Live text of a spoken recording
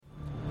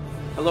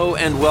Hello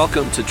and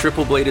welcome to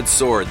Triple Bladed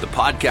Sword, the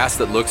podcast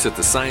that looks at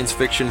the science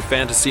fiction,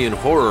 fantasy, and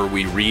horror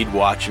we read,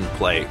 watch, and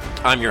play.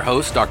 I'm your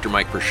host, Dr.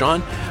 Mike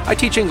Pershawn. I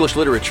teach English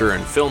literature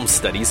and film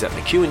studies at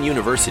MacEwan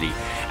University,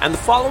 and the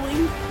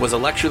following was a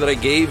lecture that I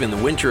gave in the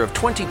winter of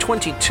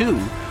 2022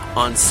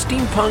 on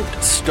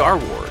steampunked Star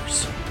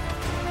Wars.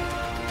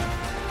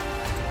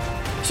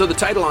 So the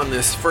title on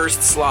this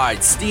first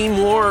slide, Steam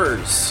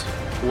Wars,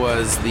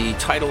 was the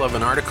title of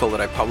an article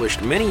that I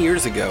published many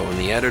years ago, and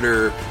the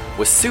editor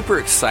was super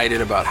excited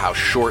about how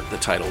short the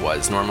title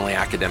was. Normally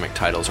academic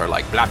titles are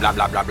like blah, blah,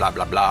 blah, blah, blah,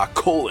 blah, blah,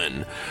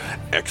 colon,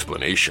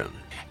 explanation.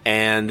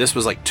 And this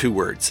was like 2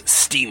 words,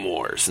 Steam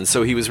Wars. And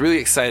so he was really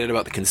excited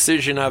about the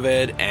concision of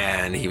it,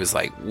 and he was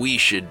like, we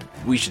should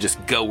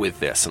just go with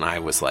this. And I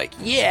was like,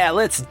 yeah,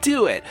 let's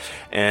do it.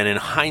 And in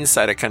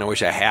hindsight, I kind of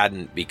wish I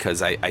hadn't,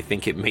 because I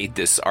think it made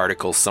this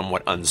article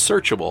somewhat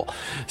unsearchable.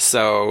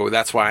 So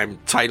that's why I'm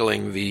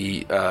titling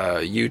the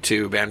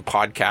YouTube and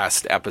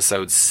podcast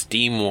episode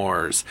Steam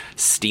Wars,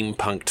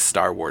 Steampunked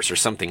Star Wars, or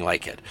something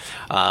like it.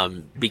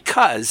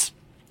 Because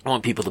I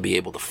want people to be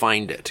able to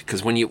find it,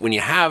 because when you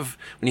have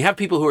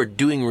people who are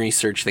doing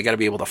research, they got to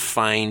be able to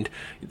find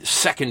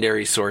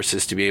secondary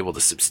sources to be able to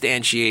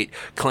substantiate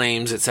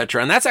claims,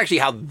 etc. And that's actually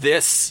how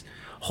this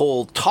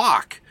whole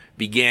talk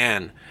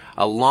began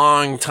a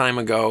long time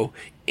ago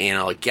in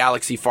a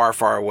galaxy far,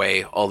 far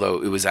away.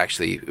 Although it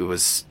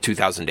was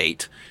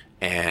 2008,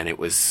 and it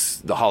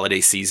was the holiday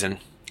season,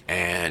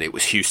 and it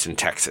was Houston,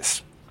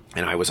 Texas.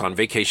 And I was on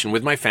vacation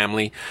with my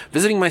family,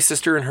 visiting my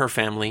sister and her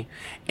family,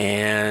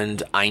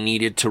 and I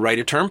needed to write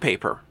a term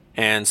paper.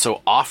 And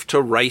so off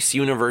to Rice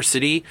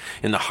University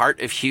in the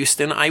heart of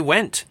Houston I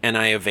went, and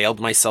I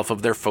availed myself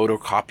of their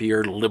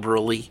photocopier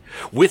liberally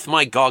with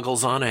my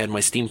goggles on. I had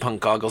my steampunk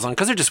goggles on,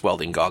 because they're just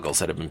welding goggles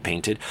that have been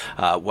painted,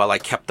 while I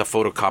kept the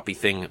photocopy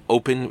thing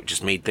open, which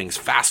just made things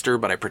faster,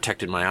 but I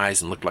protected my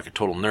eyes and looked like a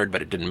total nerd,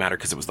 but it didn't matter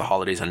because it was the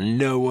holidays and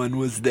no one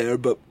was there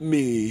but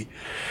me.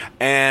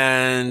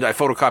 And I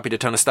photocopied a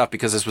ton of stuff,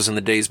 because this was in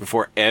the days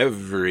before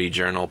every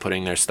journal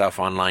putting their stuff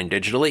online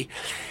digitally,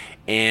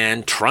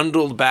 and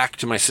trundled back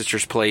to my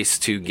sister's place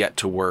to get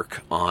to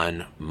work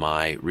on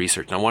my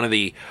research. Now, one of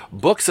the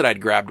books that I'd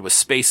grabbed was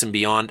Space and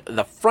Beyond,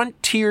 the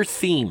frontier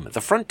theme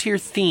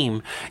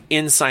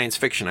in science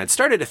fiction. I'd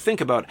started to think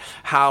about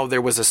how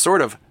there was a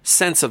sort of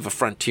sense of a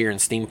frontier in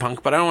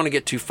steampunk, but I don't want to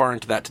get too far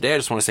into that today. I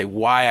just want to say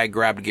why I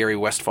grabbed Gary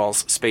Westfall's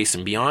Space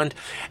and Beyond,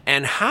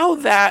 and how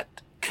that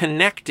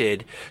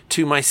connected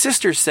to my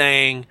sister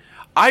saying,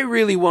 I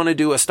really want to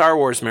do a Star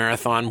Wars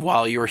marathon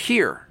while you're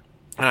here.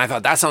 And I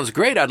thought, that sounds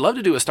great. I'd love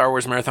to do a Star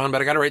Wars marathon,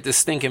 but I got to write this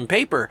stinking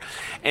paper.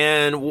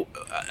 And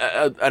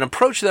an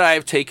approach that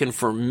I've taken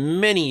for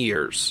many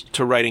years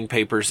to writing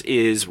papers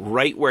is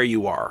write where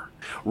you are.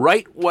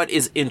 Write what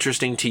is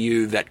interesting to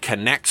you that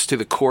connects to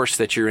the course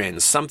that you're in,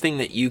 something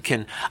that you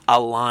can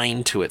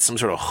align to it, some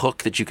sort of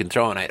hook that you can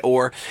throw on it.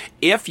 Or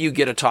if you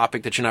get a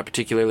topic that you're not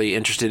particularly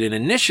interested in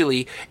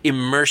initially,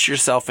 immerse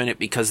yourself in it,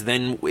 because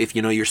then if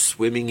you're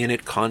swimming in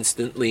it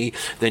constantly,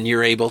 then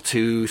you're able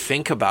to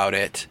think about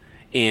it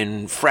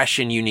in fresh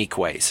and unique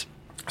ways.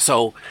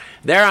 So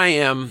there I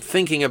am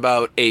thinking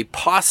about a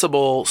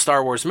possible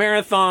Star Wars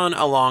marathon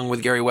along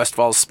with Gary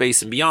Westfall's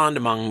Space and Beyond,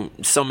 among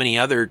so many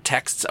other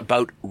texts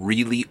about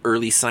really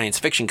early science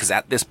fiction, because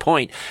at this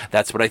point,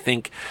 that's what I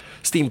think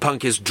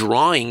steampunk is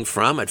drawing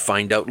from. I'd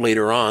find out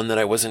later on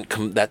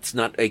that that's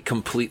not a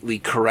completely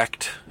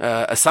correct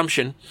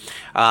assumption.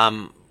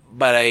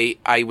 But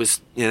I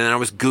was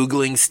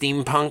Googling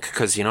steampunk,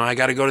 because, I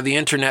got to go to the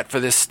internet for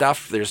this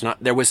stuff.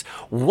 There was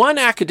one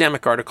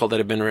academic article that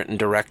had been written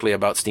directly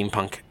about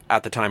steampunk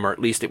at the time, or at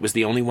least it was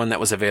the only one that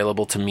was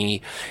available to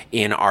me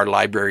in our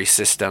library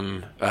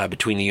system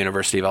between the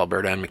University of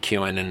Alberta and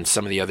MacEwan and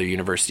some of the other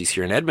universities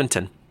here in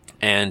Edmonton.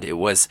 And it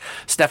was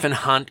Stefan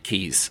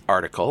Handke's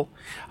article.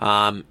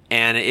 And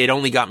it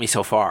only got me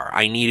so far.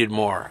 I needed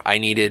more. I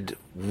needed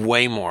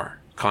way more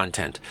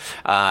content.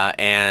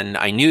 And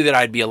I knew that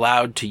I'd be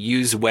allowed to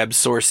use web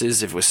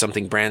sources if it was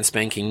something brand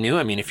spanking new.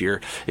 I mean, if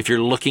you're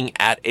looking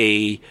at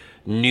a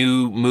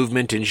new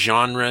movement in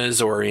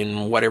genres or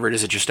in whatever it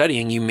is that you're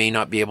studying, you may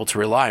not be able to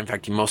rely. In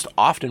fact, you most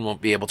often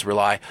won't be able to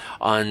rely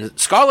on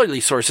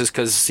scholarly sources,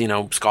 because,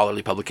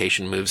 scholarly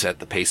publication moves at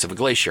the pace of a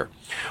glacier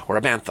or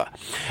a bantha.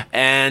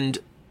 And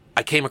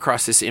I came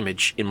across this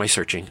image in my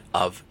searching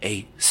of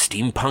a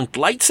steampunked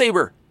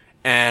lightsaber.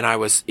 And I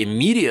was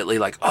immediately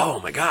like, oh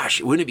my gosh,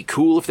 wouldn't it be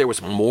cool if there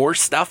was more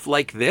stuff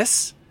like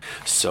this?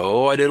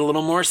 So I did a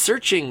little more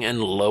searching,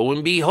 and lo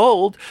and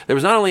behold, there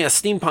was not only a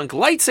steampunk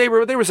lightsaber,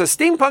 but there was a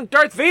steampunk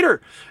Darth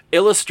Vader,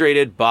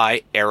 illustrated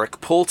by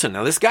Eric Poulton.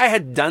 Now, this guy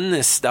had done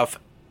this stuff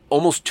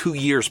almost 2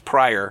 years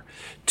prior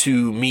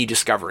to me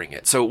discovering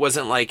it. So it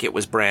wasn't like it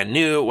was brand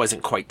new. It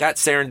wasn't quite that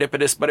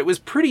serendipitous, but it was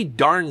pretty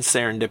darn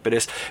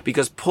serendipitous,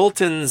 because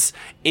Poulton's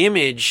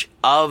image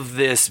of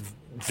this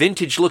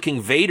vintage-looking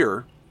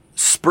Vader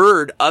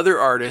spurred other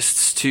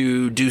artists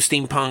to do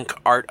steampunk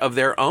art of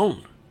their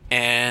own,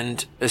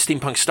 and a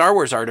steampunk Star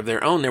Wars art of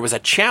their own. There was a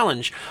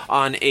challenge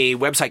on a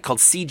website called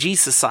CG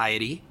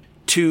Society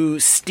to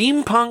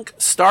steampunk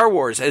Star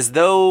Wars, as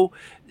though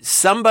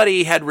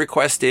somebody had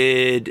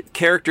requested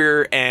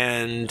character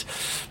and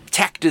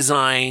tech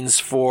designs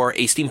for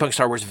a steampunk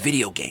Star Wars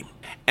video game.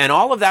 And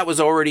all of that was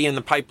already in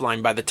the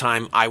pipeline by the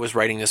time I was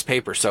writing this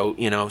paper. So,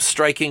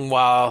 striking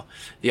while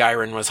the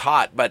iron was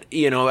hot. But,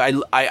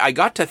 I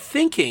got to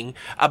thinking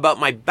about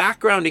my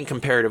background in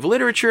comparative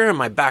literature and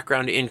my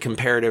background in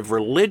comparative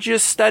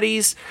religious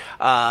studies,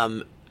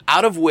 out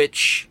of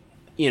which,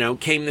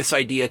 came this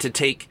idea to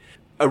take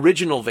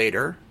original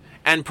Vader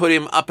and put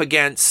him up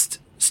against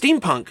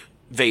steampunk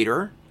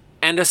Vader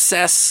and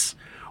assess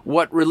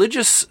what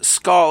religious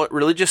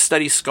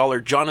studies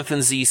scholar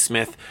Jonathan Z.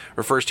 Smith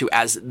refers to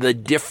as the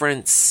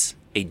difference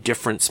a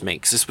difference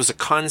makes. This was a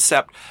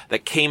concept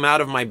that came out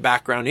of my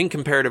background in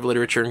comparative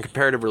literature and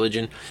comparative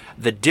religion.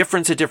 The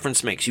difference a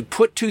difference makes. You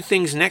put two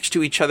things next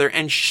to each other,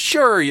 and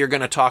sure, you're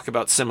going to talk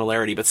about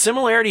similarity, but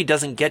similarity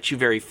doesn't get you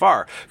very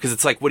far, because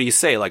it's like, what do you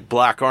say? Like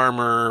black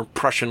armor,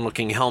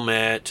 Prussian-looking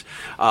helmet,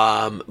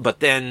 but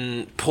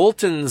then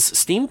Polton's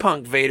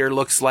steampunk Vader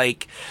looks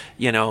like,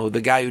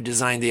 the guy who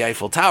designed the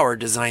Eiffel Tower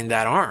designed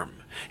that arm.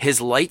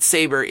 His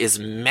lightsaber is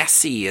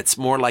messy. It's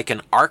more like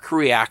an arc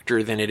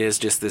reactor than it is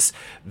just this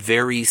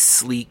very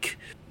sleek,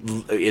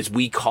 as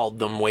we called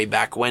them way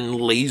back when,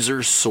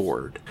 laser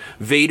sword.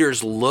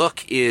 Vader's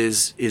look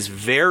is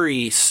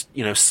very,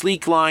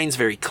 sleek lines,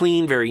 very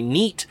clean, very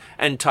neat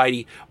and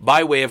tidy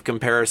by way of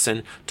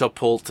comparison to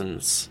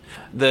Polton's.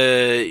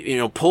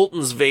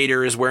 Polton's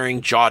Vader is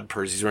wearing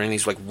jodhpurs. He's wearing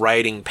these like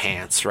riding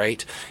pants,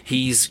 right?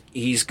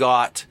 He's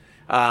got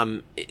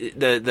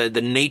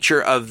the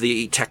nature of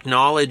the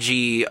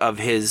technology of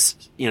his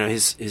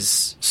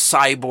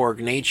cyborg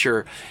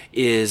nature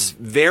is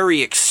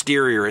very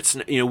exterior. It's,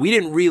 we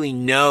didn't really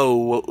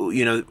know,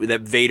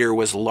 that Vader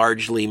was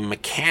largely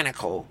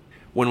mechanical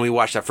when we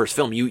watched that first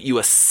film. You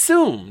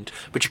assumed,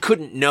 but you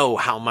couldn't know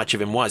how much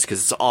of him was because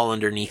it's all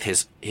underneath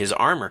his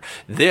armor.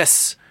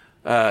 This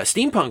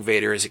steampunk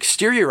Vader is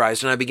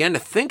exteriorized, and I began to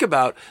think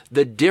about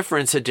the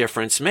difference a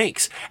difference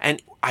makes. And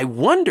I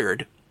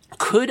wondered,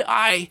 could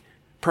I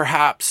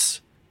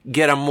perhaps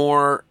get a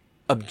more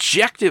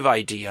objective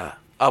idea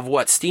of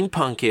what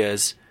steampunk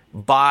is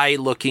by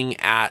looking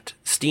at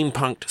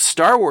steampunked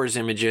Star Wars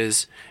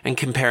images and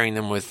comparing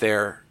them with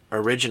their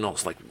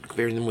originals, like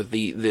comparing them with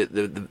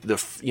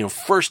the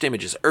first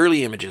images,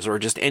 early images, or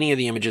just any of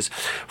the images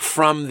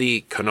from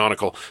the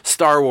canonical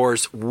Star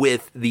Wars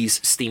with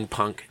these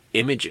steampunk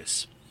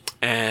images.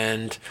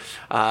 And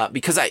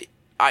because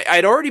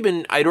I'd already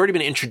been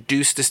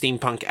introduced to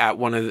steampunk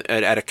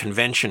at a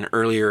convention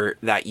earlier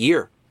that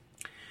year,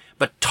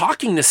 but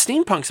talking to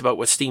steampunks about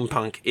what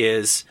steampunk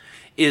is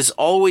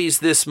always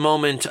this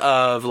moment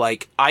of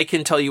like, I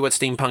can tell you what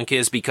steampunk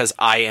is because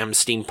I am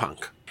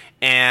steampunk,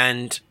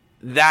 and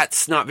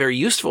that's not very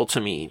useful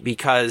to me,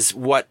 because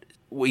what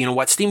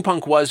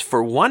steampunk was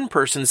for one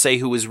person, say,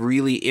 who was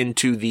really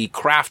into the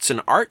crafts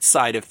and art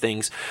side of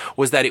things,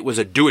 was that it was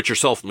a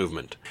do-it-yourself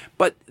movement.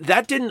 But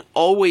that didn't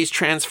always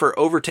transfer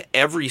over to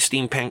every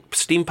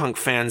steampunk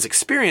fan's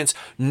experience,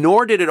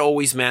 nor did it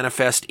always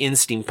manifest in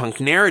steampunk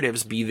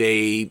narratives, be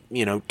they,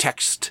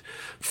 text,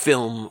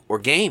 film, or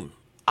game.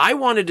 I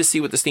wanted to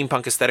see what the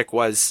steampunk aesthetic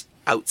was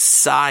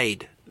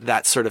outside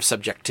that sort of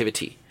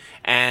subjectivity,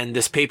 and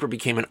this paper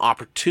became an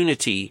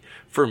opportunity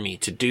for me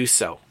to do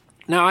so.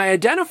 Now, I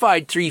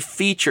identified 3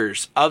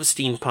 features of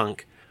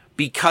steampunk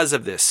because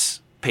of this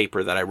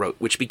paper that I wrote,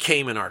 which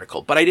became an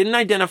article, but I didn't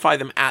identify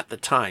them at the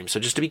time. So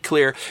just to be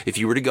clear, if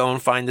you were to go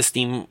and find the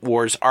Steam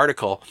Wars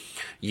article,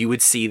 you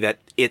would see that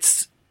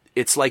it's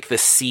like the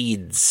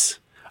seeds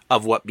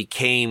of what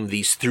became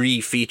these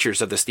 3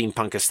 features of the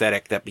steampunk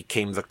aesthetic that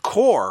became the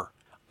core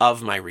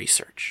of my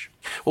research.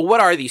 Well, what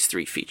are these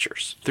 3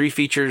 features? 3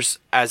 features,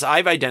 as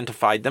I've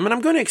identified them, and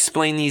I'm going to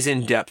explain these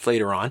in depth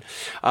later on,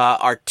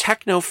 are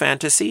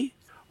techno-fantasy,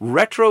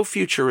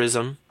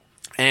 retrofuturism,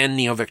 and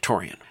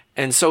neo-Victorian.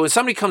 And so when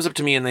somebody comes up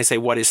to me and they say,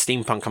 what is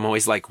steampunk? I'm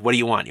always like, what do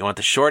you want? You want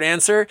the short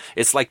answer?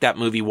 It's like that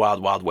movie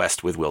Wild Wild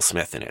West with Will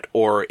Smith in it.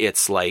 Or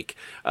it's like,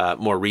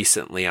 more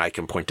recently, I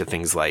can point to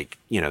things like,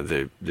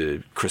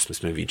 the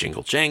Christmas movie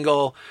Jingle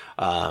Jangle.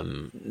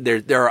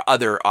 There are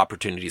other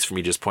opportunities for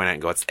me to just point out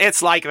and go,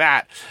 it's like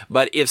that.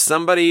 But if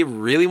somebody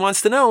really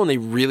wants to know and they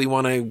really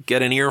want to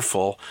get an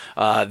earful,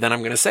 then I'm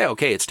going to say,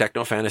 okay, it's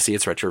techno-fantasy,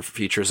 it's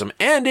retrofuturism,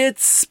 and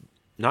it's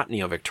not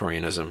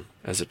neo-Victorianism,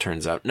 as it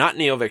turns out. Not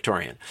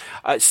neo-Victorian.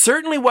 It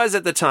certainly was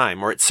at the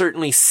time, or it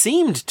certainly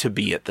seemed to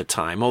be at the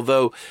time,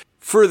 although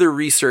further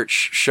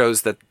research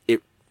shows that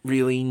it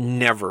really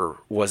never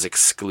was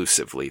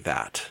exclusively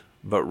that,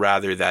 but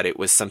rather that it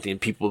was something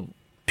people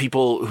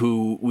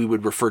who we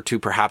would refer to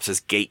perhaps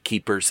as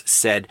gatekeepers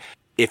said,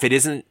 if it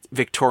isn't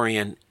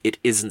Victorian, it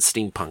isn't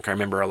steampunk. I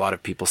remember a lot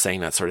of people saying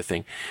that sort of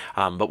thing.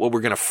 But what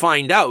we're going to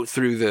find out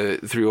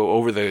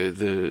over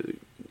the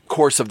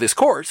course of this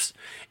course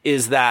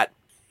is that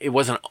it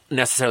wasn't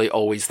necessarily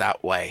always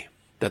that way.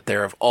 That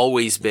there have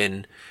always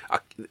been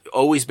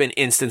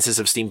instances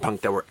of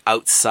steampunk that were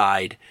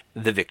outside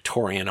the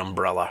Victorian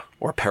umbrella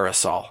or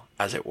parasol,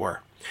 as it were.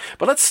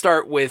 But let's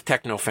start with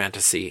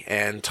techno-fantasy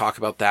and talk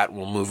about that.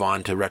 We'll move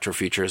on to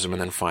retrofuturism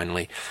and then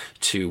finally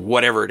to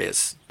whatever it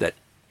is that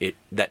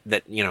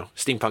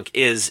steampunk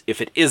is, if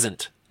it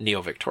isn't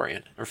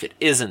neo-Victorian, or if it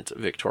isn't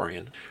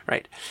Victorian,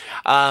 right?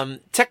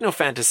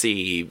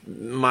 Techno-fantasy,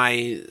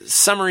 my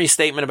summary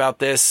statement about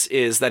this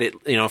is that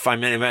if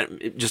I'm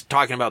just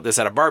talking about this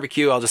at a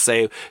barbecue, I'll just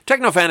say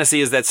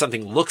techno-fantasy is that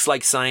something looks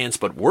like science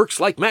but works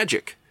like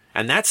magic.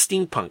 And that's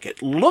steampunk.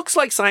 It looks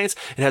like science.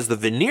 It has the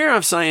veneer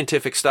of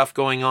scientific stuff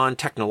going on,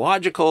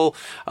 technological,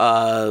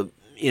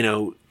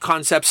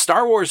 concepts.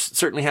 Star Wars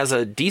certainly has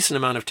a decent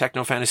amount of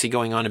techno-fantasy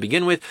going on to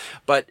begin with,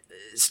 but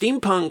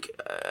steampunk,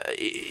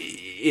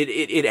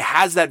 it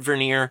has that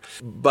veneer,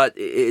 but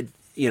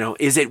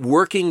is it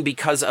working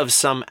because of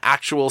some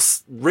actual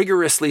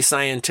rigorously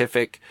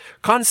scientific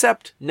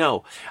concept?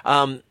 No.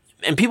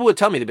 And people would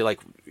tell me, they'd be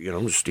like,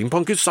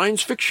 steampunk is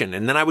science fiction.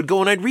 And then I would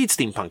go and I'd read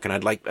steampunk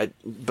and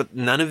but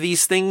none of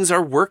these things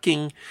are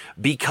working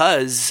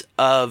because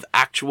of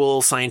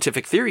actual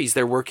scientific theories.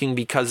 They're working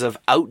because of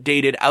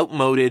outdated,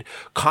 outmoded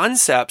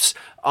concepts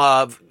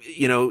of,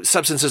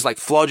 substances like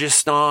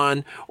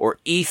phlogiston or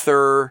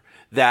ether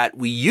that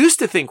we used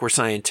to think were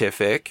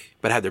scientific,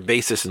 but had their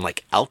basis in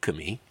like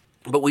alchemy,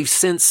 but we've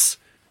since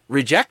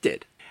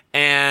rejected.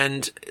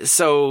 And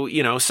so,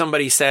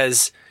 somebody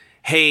says,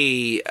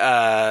 hey,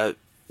 it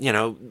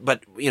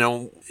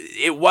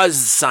was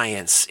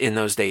science in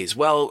those days.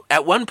 Well,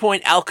 at one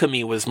point,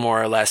 alchemy was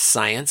more or less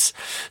science.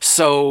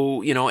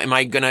 So, am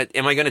I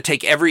gonna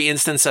take every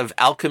instance of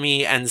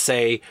alchemy and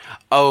say,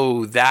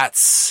 oh,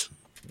 that's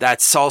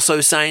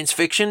also science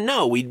fiction?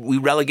 No, we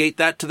relegate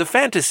that to the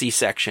fantasy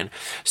section.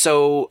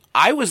 So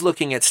I was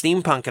looking at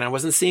steampunk and I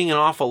wasn't seeing an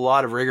awful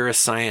lot of rigorous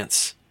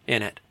science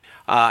in it.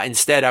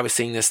 Instead, I was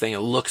seeing this thing. It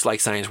looks like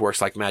science,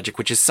 works like magic,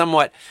 which is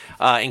somewhat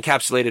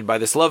encapsulated by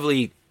this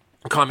lovely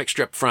comic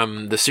strip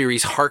from the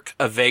series Hark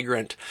a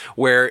Vagrant,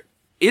 where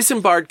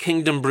Isambard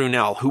Kingdom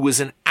Brunel, who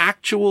was an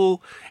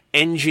actual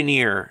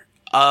engineer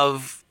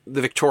of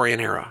the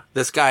Victorian era,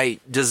 this guy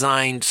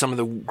designed some of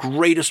the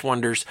greatest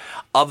wonders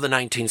of the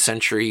 19th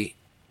century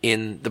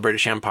in the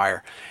British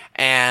Empire.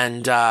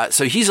 And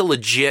so he's a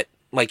legit,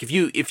 like if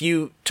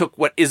you took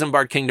what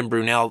Isambard Kingdom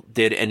Brunel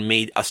did and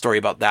made a story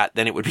about that,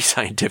 then it would be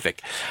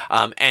scientific.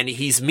 And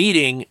he's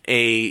meeting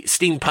a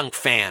steampunk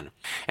fan.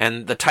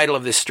 And the title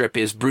of this strip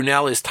is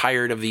Brunel is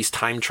Tired of These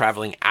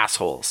Time-Traveling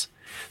Assholes.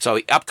 So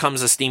up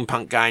comes a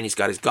steampunk guy and he's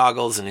got his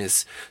goggles and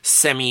his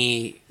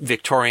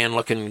semi-Victorian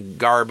looking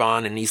garb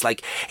on. And he's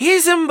like,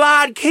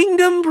 Isambard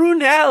Kingdom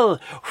Brunel.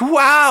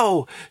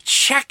 Wow.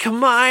 Check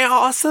my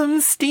awesome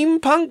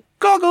steampunk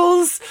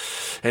goggles.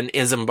 And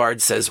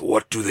Isambard says,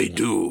 what do they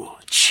do?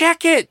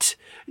 Check it.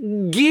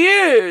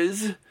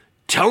 Gears.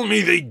 Tell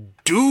me they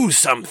do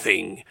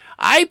something.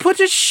 I put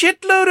a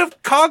shitload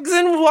of cogs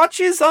and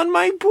watches on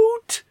my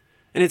boot.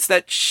 And it's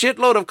that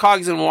shitload of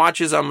cogs and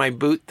watches on my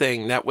boot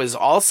thing that was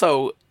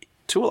also,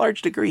 to a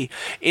large degree,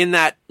 in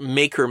that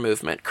maker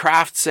movement,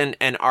 crafts and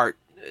art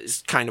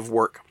kind of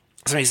work.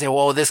 Somebody say,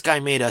 well, this guy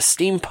made a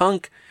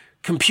steampunk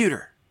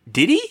computer.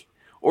 Did he?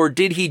 Or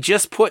did he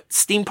just put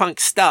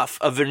steampunk stuff,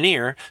 a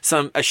veneer,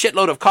 a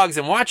shitload of cogs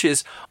and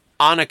watches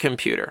on a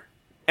computer?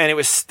 And it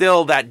was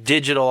still that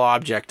digital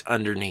object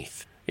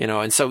underneath.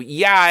 And so,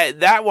 yeah,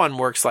 that one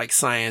works like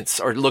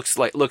science, or looks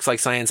like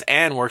science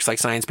and works like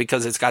science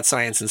because it's got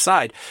science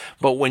inside.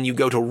 But when you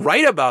go to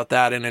write about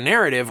that in a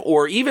narrative,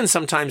 or even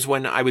sometimes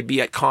when I would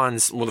be at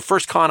cons, well, the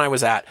first con I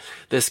was at,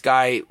 this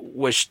guy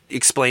was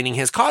explaining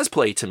his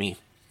cosplay to me.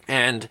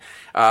 And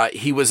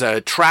he was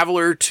a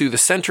traveler to the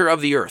center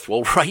of the earth.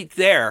 Well, right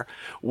there,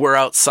 we're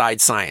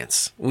outside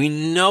science. We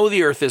know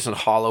the earth isn't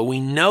hollow. We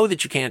know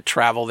that you can't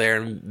travel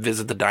there and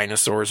visit the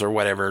dinosaurs or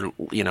whatever,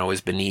 is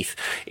beneath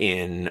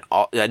in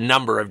a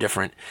number of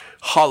different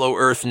hollow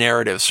earth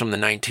narratives from the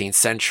 19th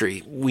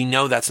century. We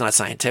know that's not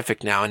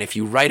scientific now. And if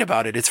you write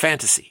about it, it's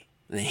fantasy.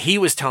 And he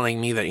was telling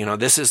me that,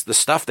 this is the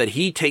stuff that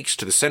he takes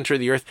to the center of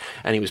the earth.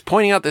 And he was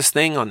pointing out this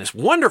thing on this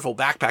wonderful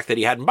backpack that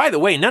he had. And by the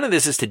way, none of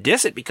this is to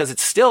diss it because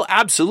it's still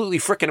absolutely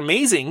freaking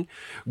amazing,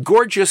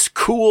 gorgeous,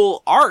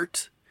 cool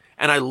art.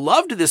 And I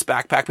loved this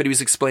backpack, but he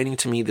was explaining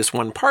to me this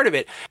one part of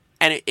it.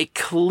 And it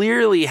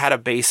clearly had a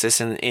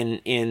basis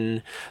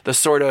in the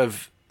sort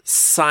of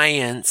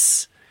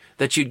science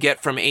that you'd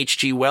get from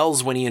H.G.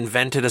 Wells when he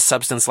invented a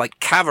substance like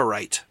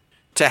cavorite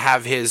to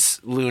have his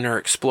lunar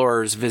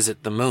explorers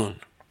visit the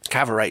moon.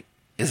 Cavorite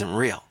isn't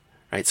real,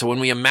 right? So when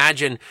we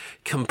imagine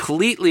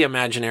completely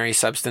imaginary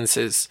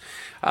substances,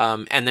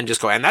 and then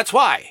just go, and that's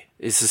why,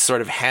 this is sort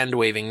of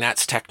hand-waving,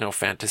 that's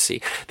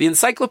techno-fantasy. The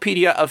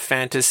Encyclopedia of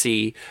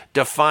Fantasy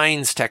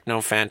defines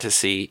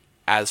techno-fantasy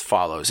as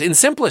follows. In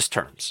simplest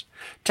terms,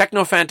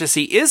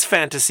 techno-fantasy is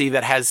fantasy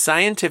that has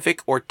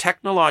scientific or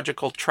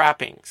technological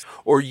trappings,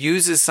 or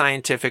uses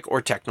scientific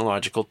or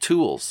technological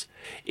tools.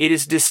 It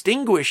is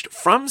distinguished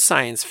from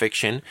science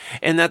fiction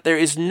in that there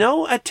is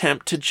no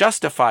attempt to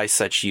justify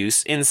such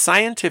use in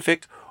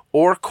scientific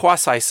or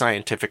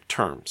quasi-scientific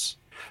terms.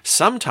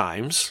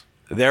 Sometimes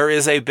there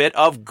is a bit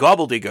of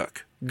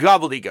gobbledygook.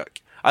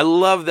 I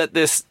love that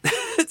this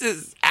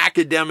is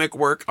academic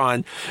work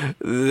on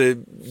the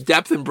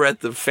depth and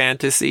breadth of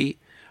fantasy.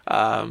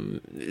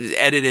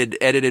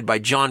 Edited by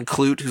John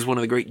Clute, who's one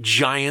of the great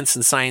giants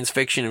in science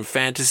fiction and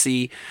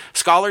fantasy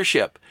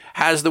scholarship,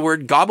 has the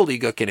word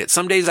gobbledygook in it.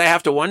 Some days I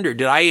have to wonder,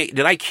 did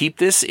I keep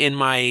this in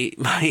my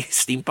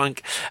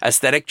steampunk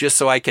aesthetic just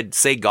so I could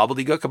say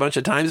gobbledygook a bunch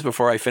of times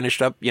before I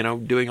finished up,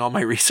 doing all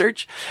my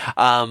research?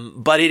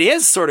 But it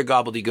is sort of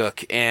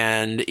gobbledygook,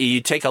 and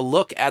you take a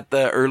look at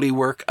the early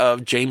work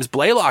of James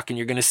Blaylock, and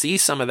you're going to see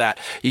some of that.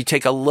 You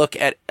take a look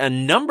at a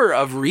number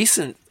of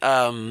recent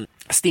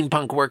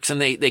steampunk works, and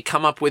they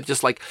come up with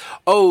just like,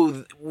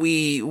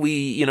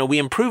 we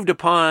improved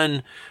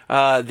upon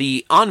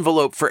the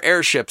envelope for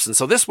airships, and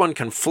so this one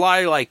can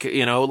fly like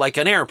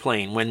an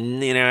airplane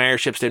when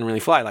airships didn't really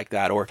fly like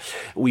that, or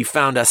we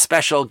found a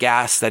special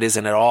gas that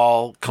isn't at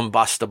all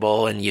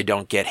combustible and you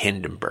don't get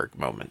Hindenburg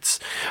moments.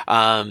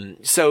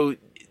 So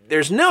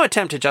there's no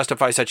attempt to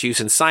justify such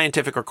use in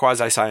scientific or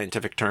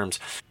quasi-scientific terms.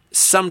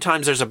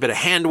 Sometimes there's a bit of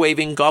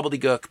hand-waving,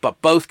 gobbledygook, but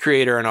both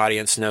creator and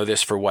audience know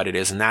this for what it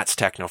is, and that's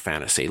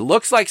techno-fantasy.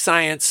 Looks like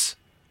science,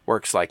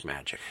 works like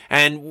magic.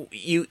 And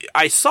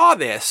I saw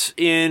this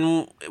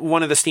in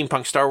one of the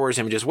steampunk Star Wars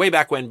images way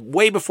back when,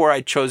 way before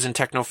I'd chosen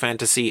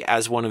techno-fantasy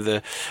as one of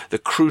the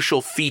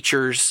crucial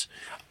features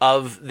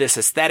of this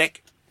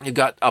aesthetic. You've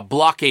got a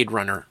blockade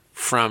runner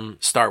from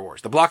Star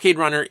Wars. The Blockade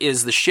Runner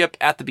is the ship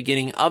at the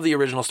beginning of the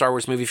original Star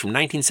Wars movie from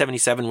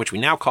 1977, which we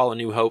now call A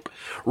New Hope.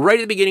 Right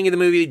at the beginning of the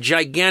movie,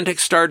 gigantic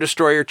Star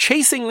Destroyer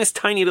chasing this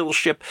tiny little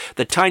ship.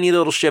 The tiny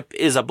little ship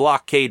is a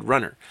Blockade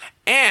Runner.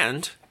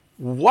 And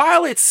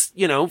while it's,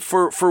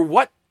 for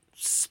what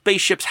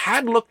spaceships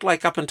had looked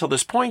like up until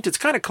this point, it's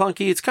kind of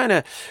clunky, it's kind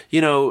of,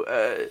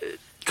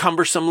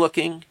 cumbersome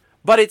looking,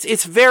 but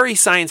it's very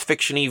science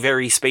fiction-y,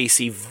 very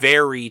spacey,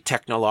 very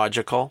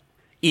technological.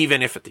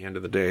 Even if at the end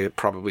of the day, it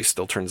probably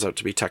still turns out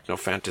to be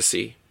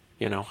techno-fantasy,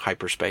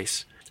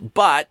 hyperspace.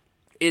 But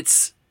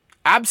it's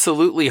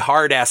absolutely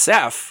hard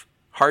SF,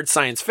 hard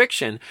science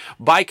fiction,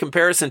 by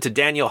comparison to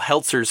Daniel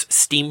Heltzer's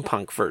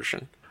steampunk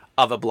version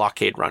of a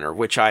Blockade Runner,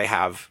 which I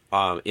have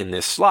in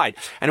this slide.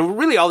 And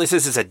really all this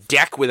is a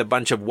deck with a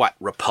bunch of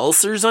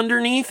repulsors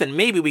underneath. And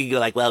maybe we go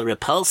like, well,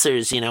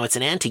 repulsors, it's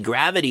an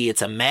anti-gravity,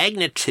 it's a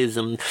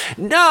magnetism.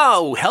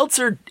 No,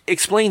 Heltzer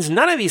explains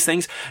none of these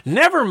things.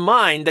 Never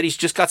mind that he's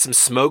just got some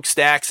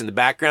smokestacks in the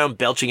background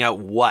belching out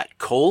what?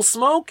 Coal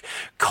smoke?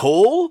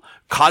 Coal?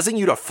 Causing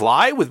you to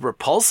fly with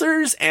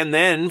repulsors? And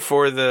then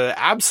for the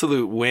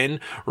absolute win,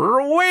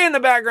 way in the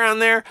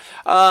background there,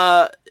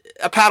 a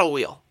paddle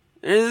wheel.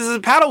 Is a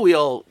paddle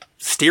wheel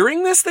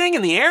steering this thing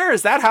in the air?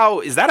 Is that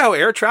how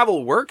air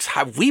travel works?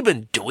 Have we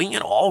been doing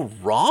it all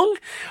wrong?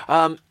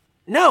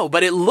 No,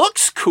 but it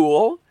looks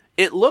cool.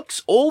 It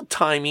looks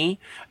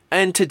old-timey.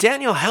 And to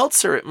Daniel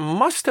Heltzer, it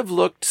must have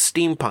looked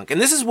steampunk.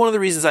 And this is one of the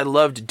reasons I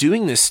loved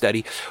doing this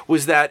study,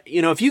 was that,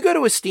 if you go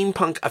to a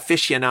steampunk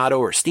aficionado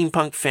or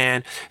steampunk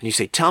fan and you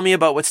say, tell me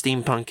about what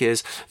steampunk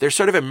is, they're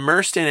sort of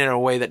immersed in it in a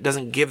way that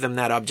doesn't give them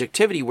that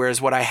objectivity. Whereas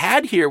what I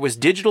had here was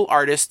digital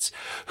artists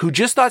who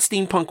just thought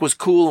steampunk was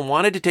cool and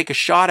wanted to take a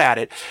shot at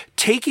it,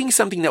 taking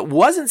something that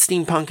wasn't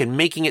steampunk and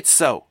making it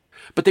so.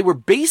 But they were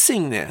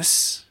basing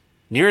this,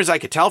 near as I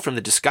could tell from the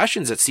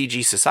discussions at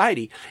CG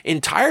Society,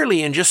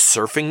 entirely in just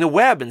surfing the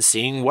web and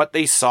seeing what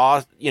they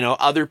saw,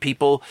 other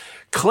people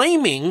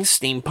claiming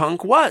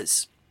steampunk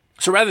was.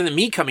 So rather than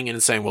me coming in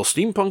and saying, well,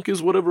 steampunk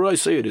is whatever I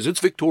say it is, it's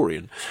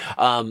Victorian.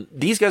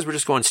 These guys were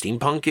just going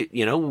steampunk,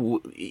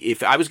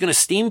 if I was going to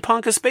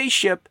steampunk a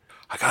spaceship,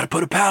 I got to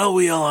put a paddle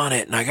wheel on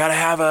it, and I got to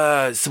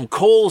have some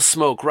coal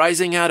smoke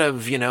rising out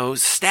of,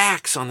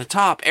 stacks on the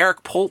top.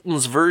 Eric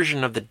Polton's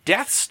version of the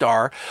Death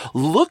Star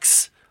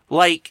looks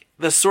like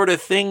the sort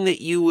of thing that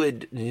you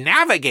would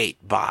navigate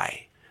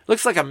by.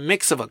 Looks like a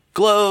mix of a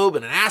globe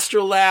and an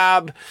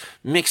astrolabe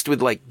mixed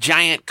with like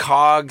giant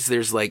cogs.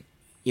 There's like,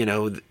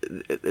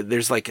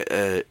 there's like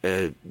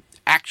a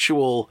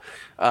actual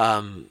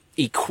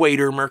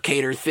equator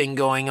Mercator thing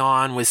going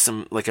on with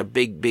some like a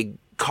big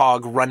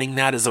cog running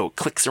that as though it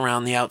clicks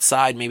around the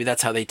outside. Maybe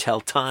that's how they tell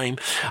time.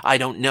 I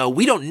don't know.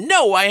 We don't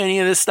know why any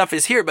of this stuff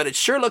is here, but it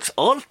sure looks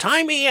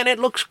old-timey and it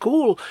looks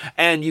cool.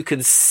 And you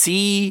can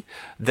see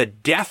the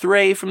death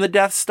ray from the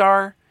Death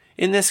Star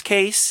in this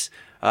case.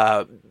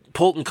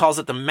 Polton calls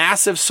it the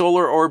Massive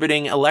Solar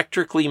Orbiting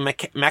Electrically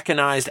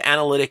Mechanized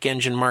Analytic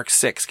Engine Mark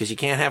VI, because you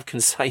can't have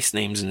concise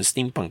names in the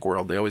steampunk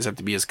world. They always have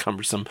to be as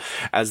cumbersome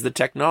as the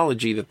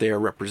technology that they are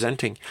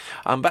representing.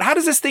 But how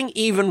does this thing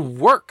even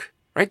work?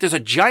 Right? There's a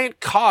giant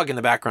cog in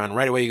the background.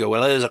 Right away you go,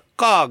 well, there's a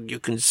cog. You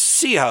can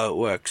see how it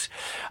works.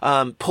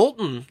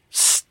 Polton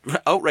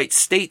outright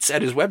states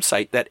at his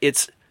website that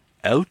it's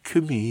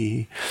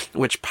alchemy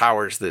which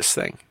powers this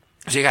thing.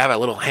 So you have a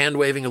little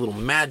hand-waving, a little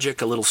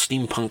magic, a little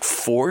steampunk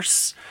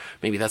force.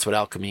 Maybe that's what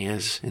alchemy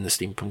is in the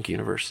steampunk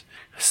universe.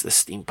 It's the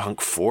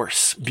steampunk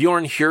force.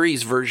 Bjorn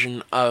Hurey's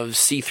version of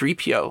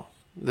C-3PO,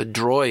 the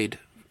droid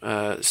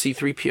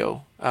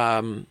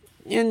C-3PO,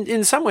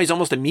 in some ways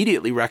almost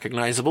immediately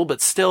recognizable, but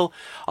still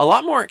a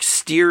lot more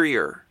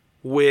exterior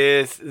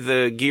with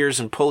the gears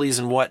and pulleys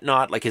and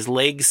whatnot. Like his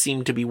legs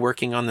seem to be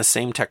working on the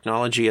same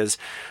technology as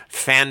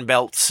fan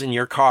belts in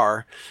your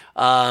car.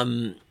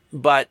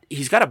 But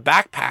he's got a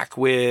backpack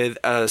with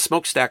a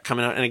smokestack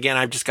coming out. And again,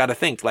 I've just got to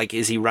think, like,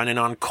 is he running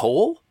on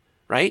coal?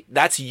 Right?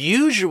 That's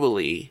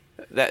usually,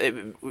 that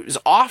it was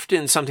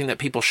often something that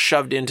people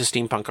shoved into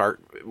steampunk art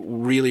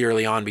really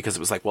early on because it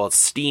was like, well,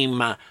 it's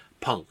steampunk.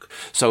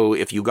 So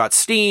if you got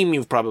steam,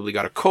 you've probably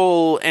got a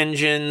coal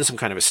engine, some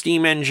kind of a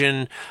steam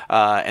engine,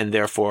 and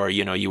therefore,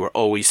 you were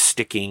always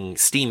sticking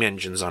steam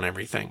engines on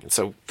everything. And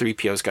so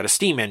 3PO's got a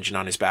steam engine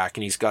on his back,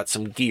 and he's got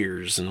some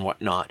gears and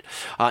whatnot.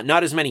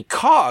 Not as many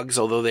cogs,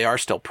 although they are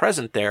still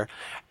present there,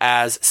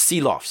 as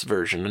Silof's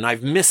version. And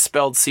I've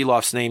misspelled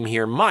Silof's name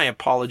here. My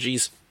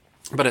apologies.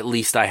 But at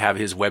least I have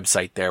his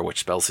website there,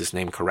 which spells his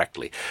name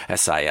correctly.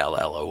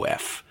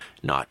 Sillof,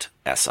 not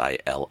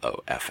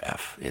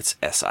Siloff. It's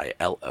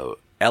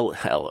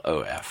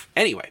Silloff.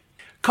 Anyway,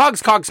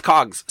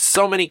 cogs.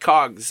 So many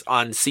cogs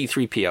on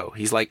C-3PO.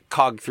 He's like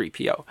cog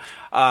 3PO.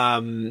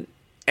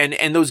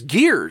 And those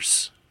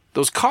gears,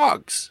 those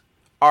cogs,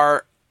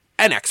 are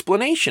an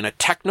explanation, a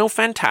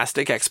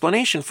techno-fantastic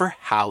explanation for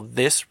how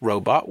this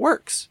robot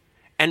works.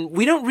 And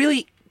we don't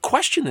really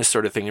question this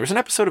sort of thing. There was an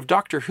episode of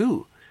Doctor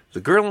Who, The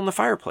Girl in the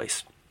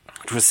Fireplace,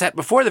 which was set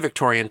before the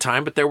Victorian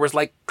time, but there was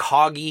like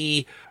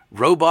coggy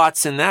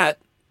robots in that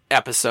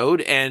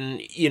episode.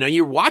 And,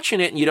 you're watching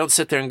it and you don't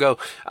sit there and go,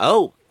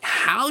 oh,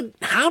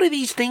 how do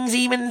these things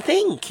even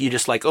think? You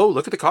just like, oh,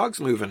 look at the cogs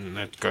moving.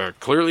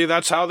 Clearly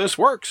that's how this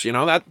works.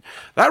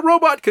 That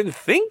robot can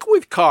think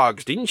with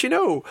cogs. Didn't you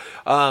know?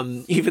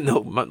 Even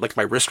though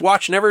my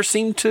wristwatch never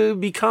seemed to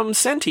become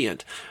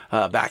sentient,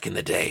 back in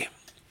the day.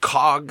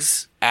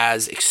 Cogs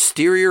as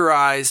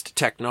exteriorized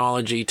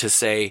technology to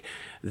say,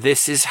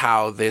 this is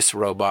how this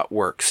robot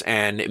works.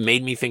 And it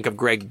made me think of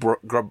Greg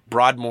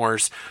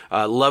Broadmoor's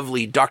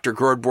lovely Dr.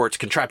 Grodbort's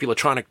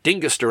Contrapulotronic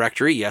Dingus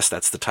Directory. Yes,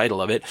 that's the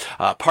title of it.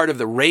 Part of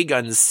the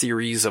Rayguns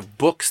series of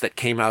books that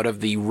came out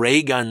of the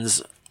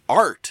Rayguns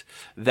art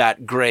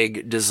that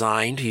Greg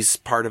designed. He's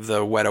part of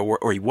the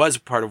he was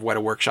part of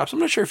Weta Workshops. I'm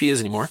not sure if he is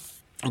anymore.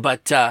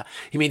 But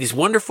he made these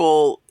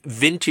wonderful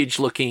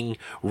vintage-looking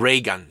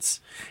ray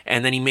guns,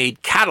 and then he made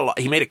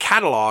a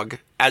catalog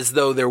as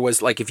though there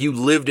was, like, if you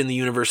lived in the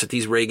universe that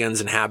these ray guns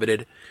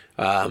inhabited,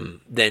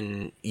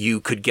 then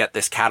you could get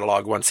this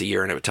catalog once a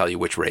year, and it would tell you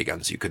which ray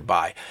guns you could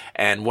buy.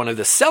 And one of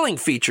the selling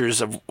features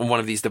of one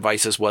of these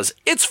devices was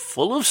it's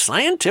full of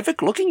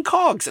scientific-looking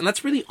cogs, and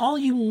that's really all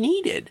you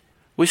needed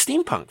with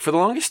steampunk for the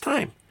longest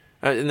time.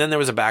 And then there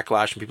was a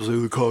backlash, and people say,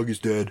 oh, the cog is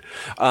dead.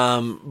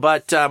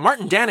 But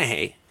Martin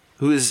Danahay,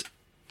 who is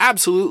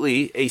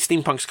absolutely a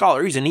steampunk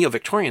scholar. He's a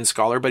neo-Victorian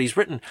scholar, but he's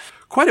written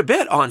quite a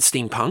bit on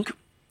steampunk,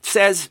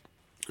 says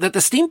that the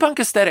steampunk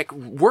aesthetic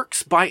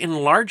works by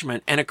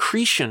enlargement and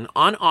accretion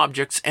on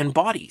objects and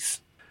bodies.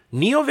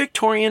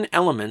 Neo-Victorian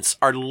elements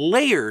are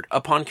layered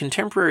upon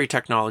contemporary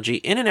technology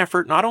in an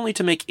effort not only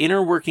to make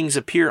inner workings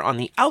appear on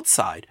the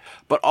outside,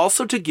 but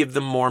also to give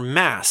them more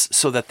mass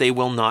so that they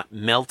will not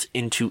melt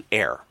into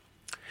air,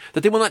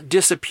 that they will not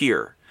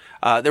disappear.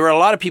 There are a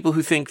lot of people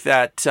who think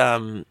that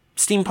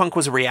steampunk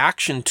was a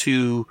reaction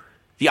to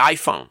the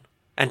iPhone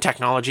and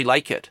technology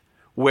like it,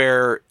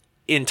 where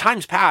in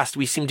times past,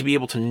 we seem to be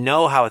able to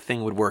know how a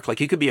thing would work. Like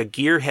you could be a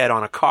gearhead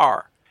on a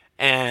car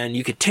and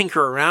you could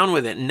tinker around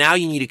with it. Now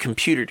you need a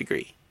computer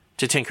degree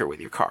to tinker with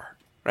your car,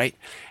 right?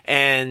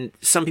 And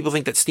some people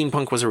think that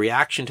steampunk was a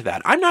reaction to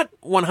that. I'm not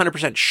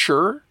 100%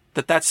 sure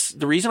that that's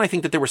the reason. I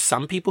think that there were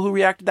some people who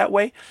reacted that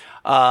way.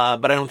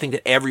 But I don't think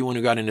that everyone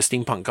who got into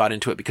steampunk got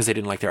into it because they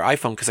didn't like their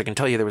iPhone. Because I can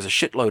tell you there was a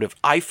shitload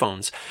of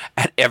iPhones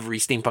at every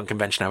steampunk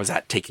convention I was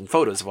at, taking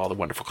photos of all the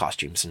wonderful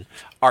costumes and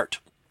art.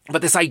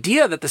 But this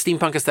idea that the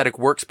steampunk aesthetic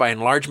works by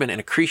enlargement and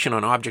accretion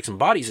on objects and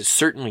bodies is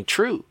certainly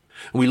true.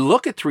 We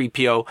look at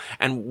 3PO,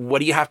 and what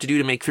do you have to do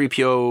to make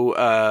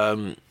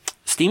 3PO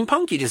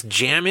steampunk? You just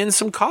jam in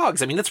some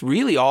cogs. I mean, that's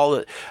really all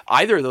that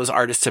either of those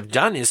artists have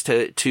done, is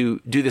to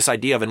do this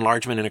idea of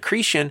enlargement and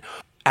accretion,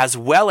 as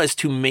well as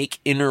to make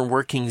inner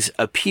workings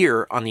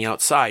appear on the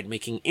outside.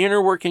 Making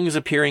inner workings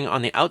appearing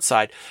on the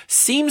outside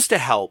seems to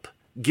help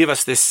give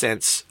us this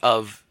sense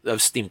of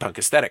steampunk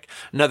aesthetic.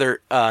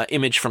 Another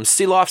image from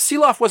Siloff.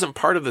 Siloff wasn't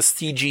part of the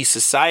CG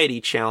Society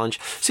Challenge.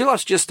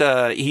 Silof's just,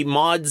 he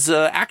mods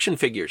action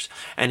figures,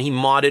 and he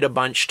modded a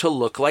bunch to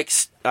look like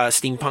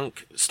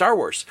steampunk Star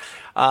Wars.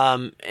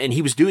 And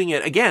he was doing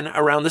it, again,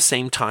 around the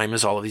same time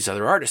as all of these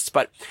other artists.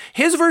 But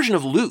his version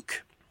of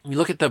Luke, you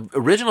look at the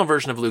original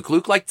version of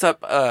Luke lights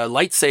up a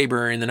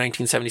lightsaber in the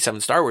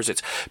 1977 Star Wars.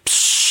 It's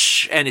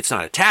psh, and it's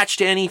not attached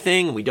to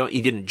anything.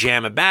 He didn't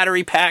jam a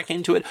battery pack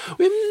into it.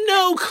 We have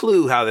no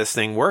clue how this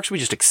thing works. We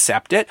just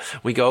accept it.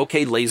 We go,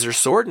 okay, laser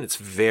sword, and it's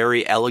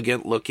very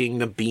elegant looking.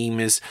 The beam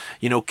is,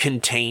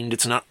 contained.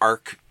 It's not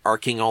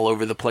arcing all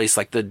over the place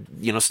like the,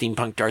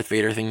 steampunk Darth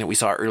Vader thing that we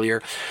saw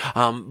earlier.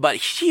 But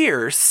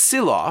here,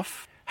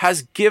 Siloff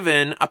has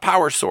given a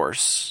power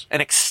source,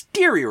 an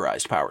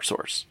exteriorized power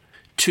source,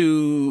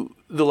 to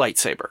the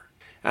lightsaber.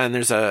 And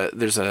there's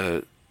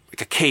a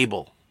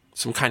cable,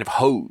 some kind of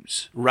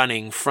hose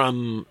running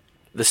from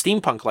the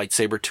steampunk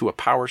lightsaber to a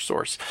power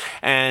source.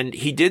 And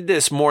he did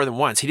this more than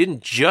once. He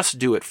didn't just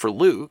do it for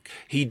Luke.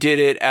 He did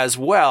it as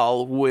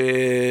well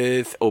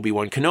with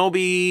Obi-Wan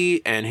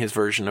Kenobi and his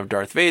version of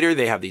Darth Vader.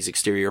 They have these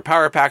exterior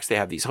power packs. They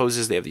have these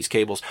hoses. They have these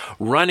cables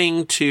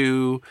running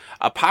to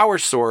a power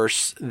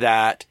source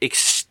that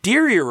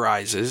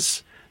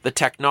exteriorizes the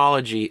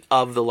technology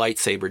of the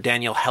lightsaber.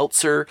 Daniel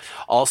Heltzer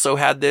also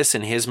had this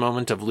in his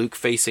moment of Luke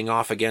facing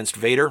off against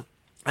Vader.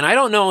 And I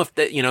don't know if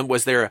that,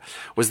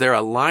 was there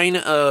a line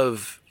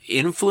of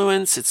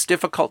influence? It's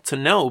difficult to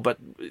know, but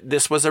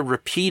this was a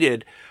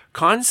repeated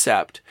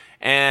concept.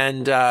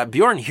 And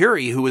Bjorn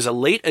Huri, who was a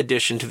late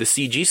addition to the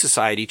CG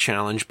Society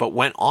Challenge, but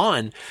went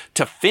on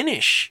to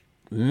finish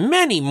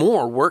many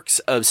more works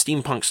of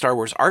steampunk Star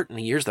Wars art in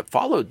the years that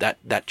followed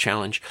that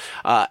challenge,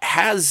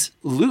 has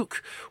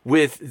Luke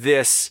with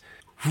this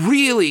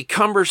really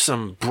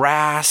cumbersome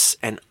brass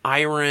and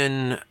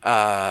iron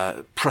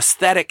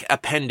prosthetic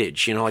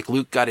appendage. Like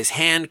Luke got his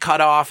hand cut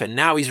off and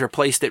now he's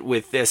replaced it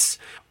with this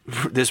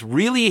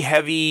really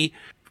heavy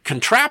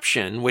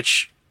contraption,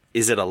 which,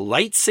 is it a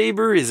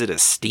lightsaber? Is it a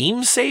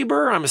steam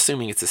saber? I'm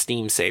assuming it's a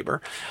steam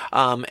saber.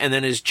 And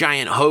then his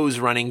giant hose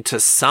running to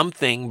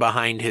something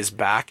behind his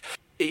back.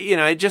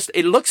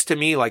 It looks to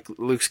me like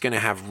Luke's going to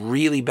have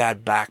really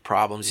bad back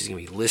problems. He's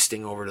going to be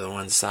listing over to the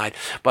one side,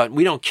 but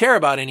we don't care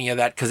about any of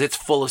that because it's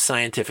full of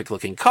scientific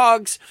looking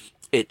cogs.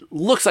 It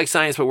looks like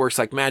science, but works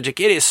like magic.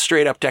 It is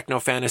straight up techno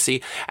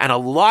fantasy. And a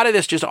lot of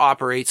this just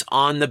operates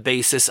on the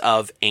basis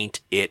of, ain't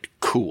it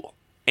cool?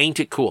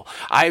 Ain't it cool?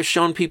 I have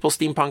shown people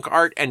steampunk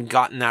art and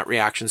gotten that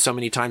reaction so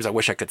many times. I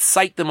wish I could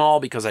cite them all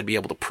because I'd be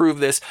able to prove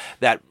this,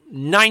 that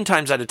 9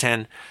 times out of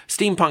 10,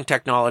 steampunk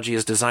technology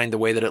is designed the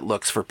way that it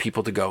looks for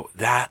people to go,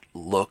 that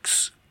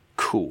looks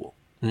cool.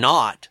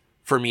 Not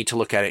for me to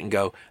look at it and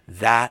go,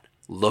 that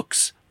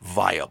looks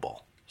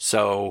viable.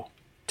 So,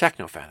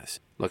 techno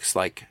fantasy looks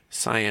like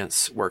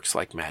science, works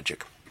like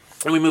magic.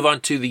 And we move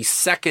on to the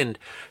second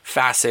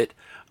facet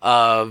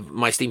of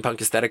my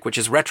steampunk aesthetic, which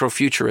is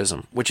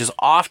retrofuturism, which is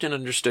often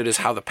understood as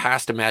how the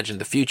past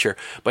imagined the future,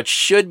 but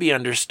should be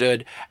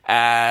understood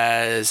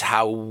as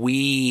how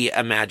we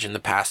imagine the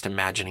past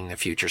imagining the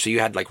future. So you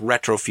had like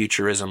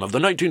retrofuturism of the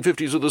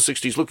 1950s or the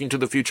 60s looking to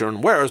the future,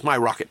 and where is my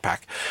rocket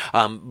pack?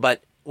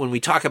 But when we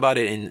talk about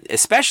it,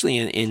 especially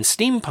in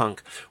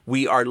steampunk,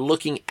 we are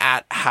looking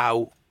at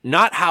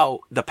not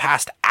how the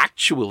past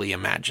actually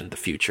imagined the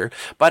future,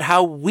 but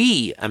how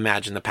we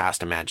imagine the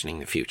past imagining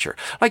the future.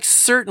 Like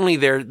certainly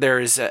there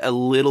is a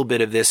little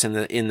bit of this in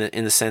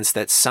the sense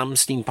that some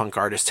steampunk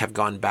artists have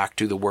gone back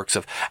to the works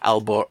of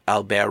Albert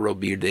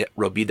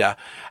Robida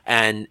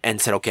and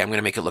said, okay, I'm going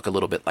to make it look a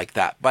little bit like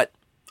that. But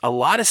a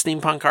lot of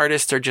steampunk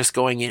artists are just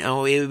going, it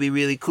would be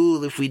really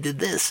cool if we did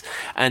this.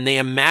 And they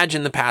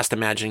imagine the past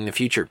imagining the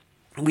future.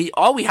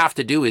 All we have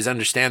to do is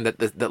understand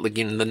that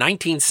in the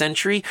 19th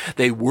century,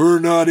 they were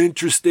not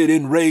interested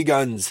in ray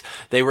guns.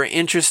 They were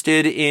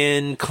interested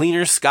in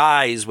cleaner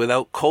skies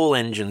without coal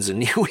engines. And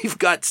we've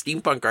got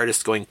steampunk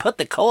artists going, put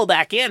the coal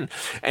back in.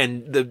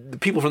 And the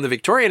people from the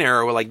Victorian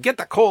era were like, get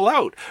the coal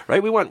out,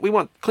 right? We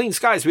want clean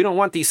skies. We don't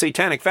want these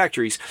satanic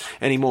factories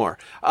anymore.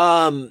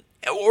 Or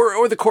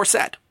the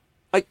corset.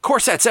 Like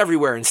corsets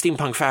everywhere in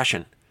steampunk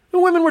fashion. The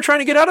women were trying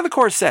to get out of the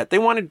corset. They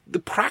wanted the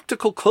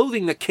practical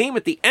clothing that came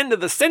at the end of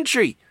the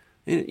century.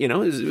 It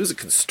was a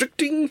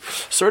constricting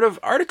sort of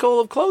article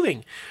of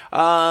clothing.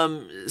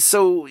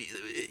 So,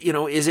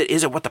 is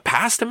it what the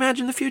past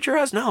imagined the future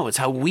as? No, it's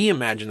how we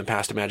imagine the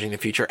past imagining the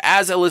future.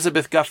 As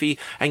Elizabeth Guffey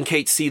and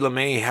Kate C.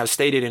 LeMay have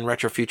stated in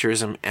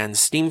Retrofuturism and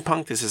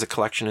Steampunk, this is a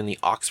collection in the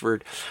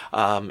Oxford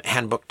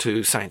Handbook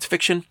to Science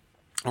Fiction.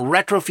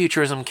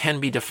 Retrofuturism can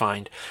be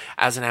defined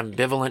as an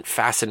ambivalent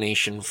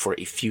fascination for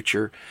a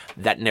future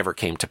that never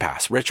came to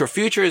pass.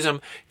 Retrofuturism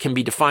can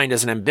be defined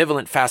as an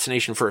ambivalent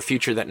fascination for a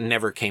future that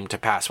never came to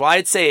pass. Well,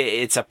 I'd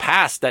say it's a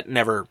past that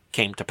never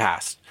came to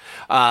pass.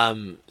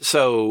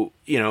 So,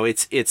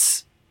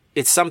 it's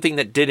something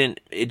that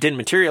didn't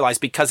materialize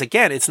because,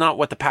 again, it's not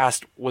what the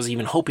past was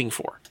even hoping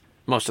for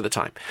most of the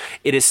time.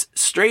 It is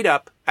straight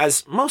up,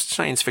 as most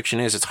science fiction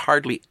is, it's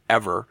hardly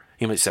ever.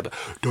 He might say,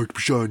 Dr.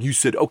 Prashant, you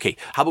said, okay,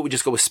 how about we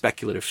just go with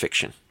speculative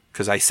fiction?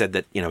 Because I said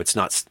that, it's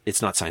not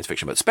science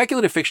fiction, but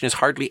speculative fiction is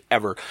hardly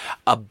ever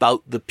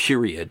about the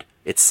period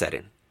it's set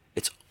in.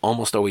 It's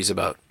almost always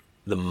about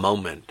the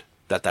moment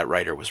that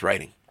writer was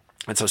writing.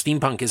 And so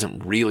steampunk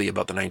isn't really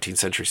about the 19th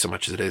century so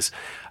much as it is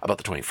about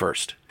the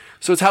 21st.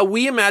 So it's how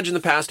we imagine the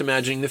past,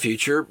 imagining the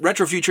future.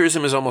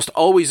 Retrofuturism is almost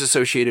always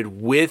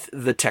associated with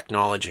the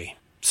technology.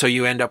 So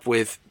you end up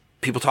with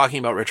people talking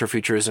about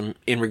retrofuturism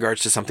in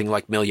regards to something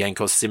like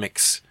Miljenko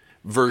Simic's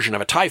version of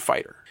a TIE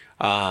fighter,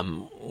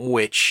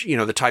 which,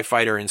 the TIE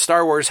fighter in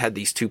Star Wars had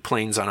these two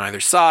planes on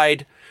either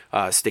side,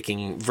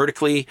 sticking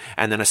vertically,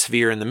 and then a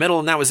sphere in the middle,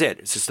 and that was it.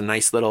 It's just a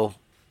nice little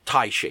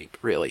TIE shape,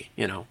 really.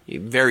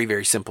 Very,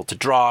 very simple to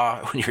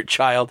draw when you're a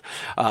child.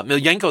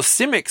 Miljenko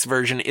Simic's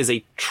version is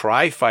a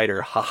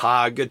tri-fighter.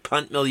 Haha, good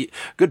pun,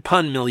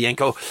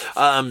 Miljenko.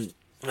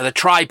 The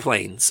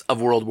triplanes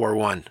of World War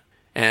I.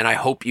 And I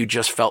hope you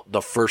just felt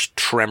the first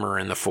tremor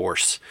in the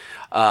Force.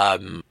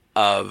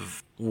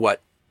 of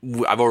what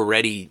I've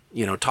already,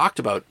 talked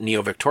about.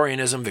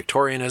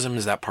 Victorianism,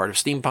 is that part of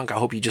steampunk? I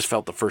hope you just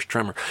felt the first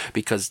tremor,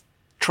 because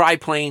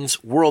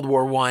triplanes, World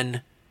War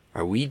I,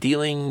 are we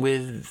dealing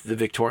with the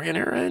Victorian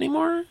era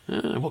anymore?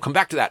 We'll come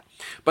back to that.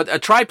 But a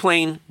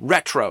triplane,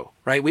 retro,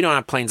 right? We don't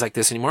have planes like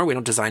this anymore. We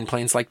don't design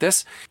planes like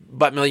this.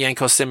 But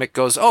Milyanko Simic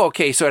goes, oh,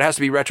 okay, so it has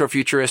to be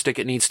retrofuturistic.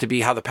 It needs to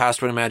be how the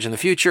past would imagine the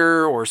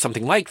future or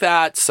something like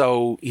that.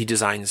 So he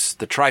designs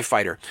the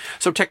Tri-Fighter.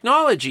 So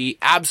technology,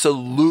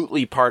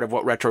 absolutely part of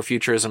what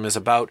retrofuturism is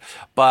about.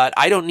 But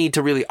I don't need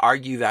to really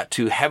argue that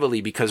too heavily,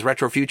 because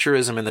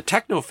retrofuturism and the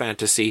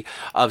techno-fantasy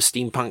of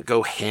steampunk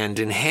go hand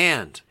in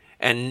hand.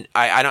 And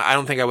I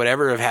don't think I would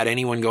ever have had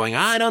anyone going,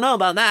 I don't know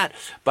about that.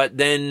 But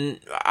then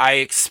I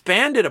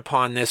expanded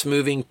upon this,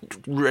 moving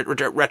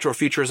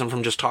retrofuturism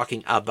from just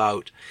talking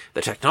about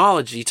the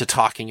technology to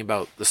talking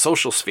about the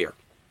social sphere.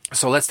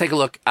 So let's take a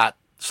look at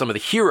some of the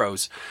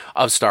heroes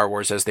of Star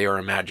Wars as they are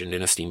imagined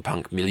in a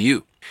steampunk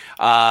milieu.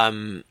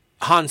 Han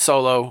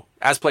Solo,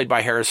 as played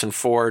by Harrison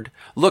Ford,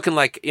 looking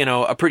like,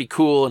 a pretty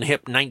cool and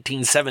hip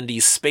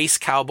 1970s space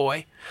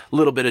cowboy. A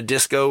little bit of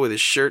disco with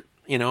his shirt,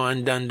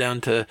 undone down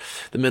to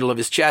the middle of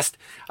his chest.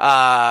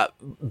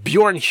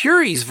 Bjorn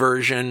Hurey's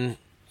version,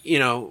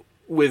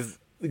 with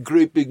the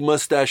great big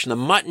mustache and the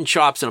mutton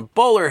chops and a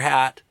bowler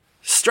hat,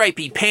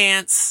 stripy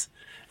pants,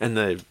 and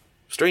the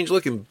strange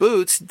looking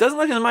boots. Doesn't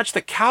look as much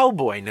the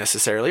cowboy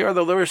necessarily,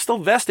 although there are still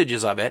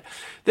vestiges of it.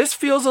 This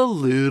feels a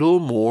little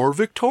more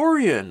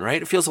Victorian,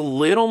 right? It feels a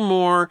little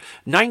more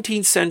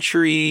 19th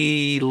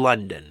century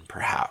London,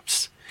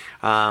 perhaps.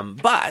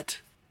 But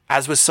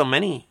as with so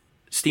many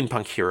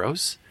steampunk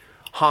heroes,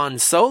 Han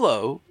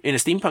Solo in a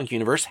steampunk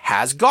universe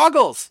has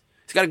goggles.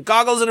 He's got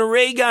goggles and a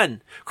ray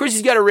gun. Of course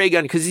he's got a ray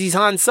gun because he's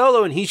Han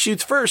Solo and he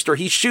shoots first, or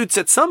he shoots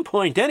at some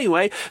point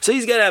anyway. So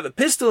he's got to have a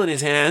pistol in his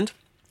hand,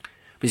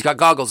 but he's got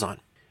goggles on.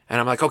 And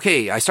I'm like,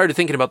 okay, I started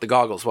thinking about the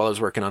goggles while I was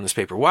working on this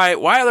paper. Why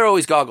are there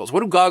always goggles?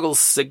 What do goggles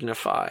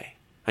signify?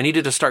 I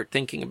needed to start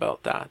thinking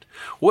about that.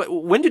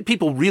 When did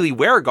people really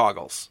wear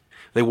goggles?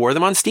 They wore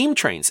them on steam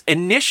trains.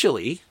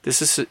 Initially,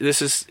 this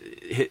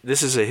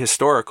is a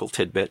historical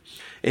tidbit.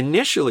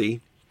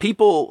 Initially,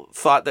 people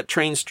thought that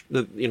trains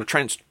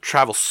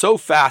travel so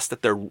fast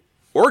that their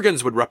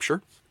organs would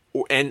rupture,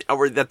 or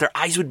that their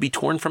eyes would be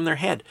torn from their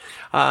head.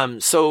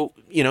 So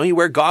you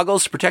wear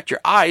goggles to protect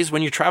your eyes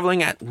when you're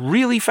traveling at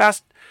really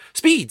fast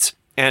speeds.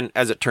 And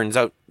as it turns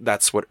out,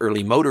 that's what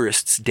early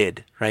motorists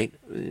did, right?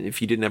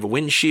 If you didn't have a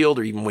windshield,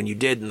 or even when you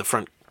did and the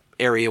front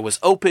area was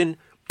open,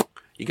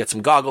 you get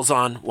some goggles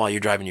on while you're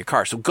driving your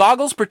car. So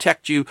goggles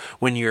protect you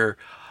when you're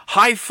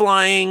high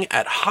flying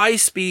at high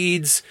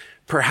speeds,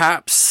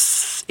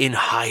 perhaps in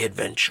high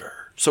adventure.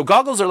 So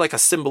goggles are like a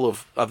symbol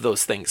of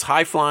those things.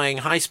 High flying,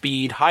 high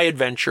speed, high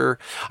adventure.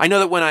 I know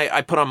that when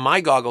I put on my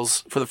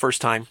goggles for the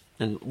first time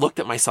and looked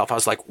at myself, I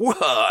was like, whoa,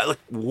 I look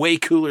way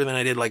cooler than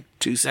I did like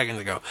 2 seconds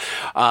ago.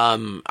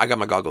 I got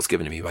my goggles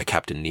given to me by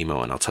Captain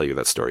Nemo, and I'll tell you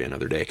that story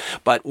another day.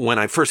 But when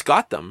I first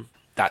got them,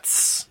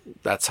 that's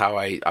how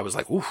I was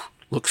like, ooh,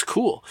 looks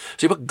cool.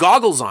 So you put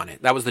goggles on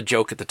it. That was the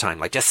joke at the time.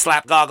 Like, just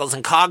slap goggles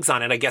and cogs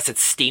on it. I guess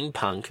it's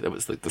steampunk. That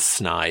was like the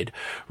snide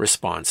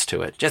response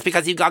to it. Just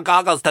because you got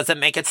goggles doesn't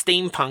make it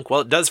steampunk. Well,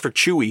 it does for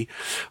Chewie.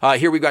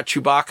 Here we've got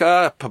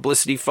Chewbacca,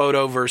 publicity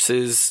photo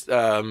versus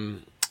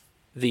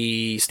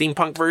the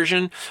steampunk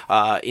version.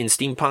 In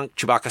steampunk,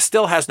 Chewbacca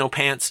still has no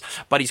pants,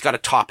 but he's got a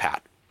top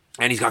hat.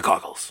 And he's got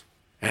goggles.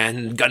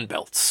 And gun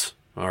belts.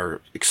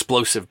 Or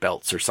explosive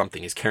belts or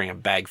something. He's carrying a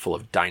bag full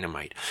of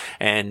dynamite.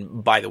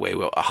 And by the way,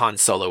 Han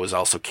Solo is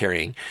also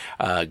carrying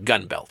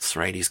gun belts,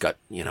 right? He's got,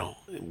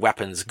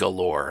 weapons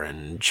galore,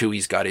 and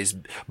Chewie's got his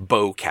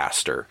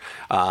bowcaster.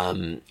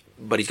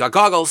 But he's got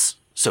goggles,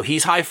 so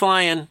he's high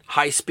flying,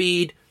 high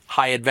speed,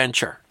 high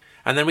adventure.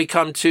 And then we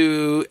come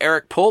to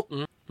Eric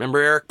Poulton. Remember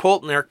Eric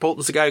Poulton? Eric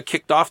Poulton's the guy who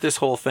kicked off this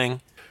whole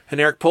thing.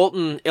 And Eric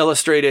Poulton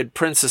illustrated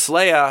Princess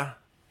Leia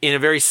in a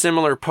very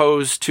similar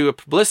pose to a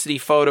publicity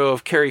photo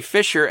of Carrie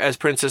Fisher as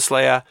Princess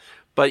Leia,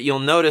 but you'll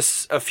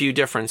notice a few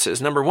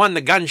differences. Number one,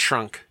 the gun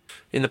shrunk.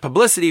 In the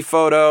publicity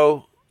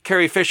photo,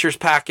 Carrie Fisher's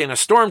packing a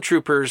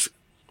stormtrooper's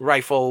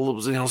rifle.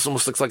 It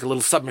almost looks like a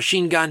little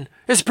submachine gun.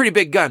 It's a pretty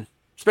big gun,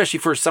 especially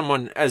for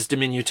someone as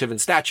diminutive in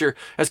stature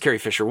as Carrie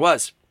Fisher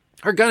was.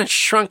 Her gun has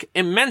shrunk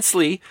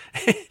immensely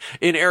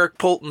in Eric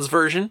Poulton's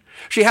version.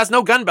 She has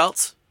no gun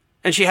belts,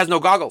 and she has no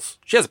goggles.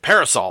 She has a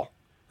parasol.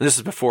 And this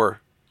is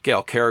before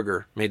Gail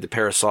Carriger made the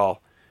parasol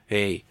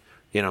a,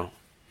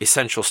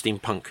 essential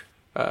steampunk,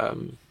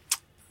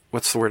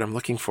 what's the word I'm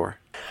looking for?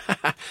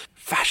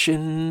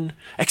 Fashion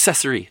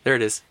accessory. There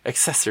it is.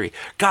 Accessory.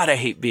 God, I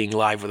hate being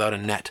live without a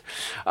net.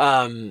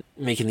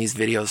 Making these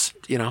videos,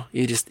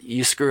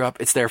 you screw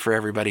up. It's there for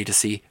everybody to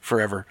see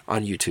forever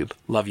on YouTube.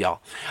 Love y'all.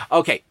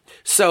 Okay.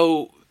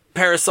 So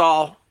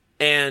parasol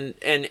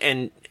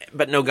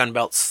but no gun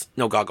belts,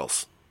 no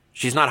goggles.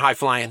 She's not high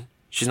flying.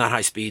 She's not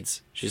high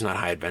speeds. She's not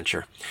high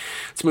adventure.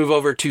 Let's move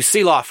over to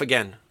Seeloff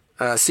again.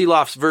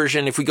 Seeloff's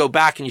version, if we go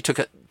back and you took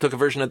a look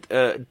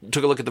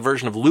at the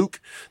version of Luke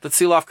that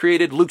Seeloff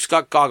created, Luke's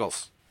got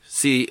goggles.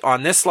 See,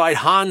 on this slide,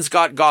 Han's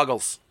got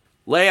goggles.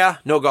 Leia,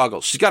 no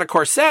goggles. She's got a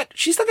corset.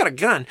 She's still got a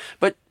gun,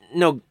 but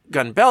no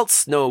gun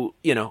belts. No,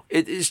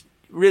 it is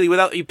really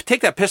without, you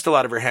take that pistol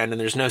out of her hand and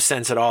there's no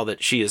sense at all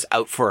that she is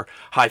out for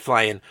high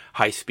flying,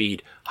 high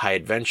speed, high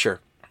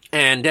adventure.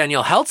 And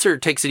Daniel Heltzer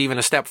takes it even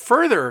a step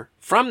further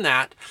from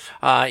that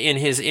in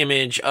his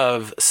image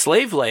of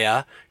Slave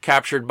Leia,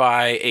 captured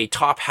by a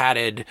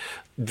top-hatted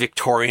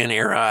Victorian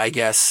era, I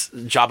guess,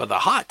 Jabba the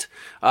Hutt.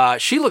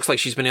 She looks like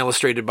she's been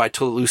illustrated by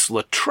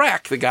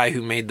Toulouse-Lautrec, the guy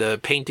who made the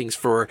paintings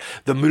for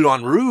the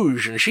Moulin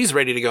Rouge, and she's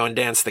ready to go and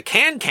dance the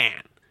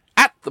can-can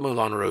at the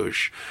Moulin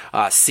Rouge.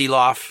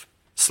 Seeloff,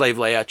 Slave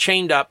Leia,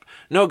 chained up,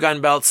 no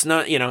gun belts,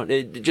 no,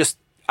 just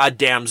a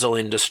damsel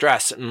in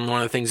distress. And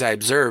one of the things I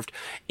observed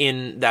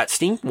in that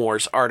Steam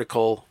Wars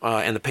article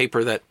and the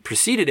paper that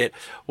preceded it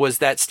was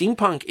that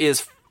steampunk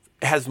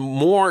has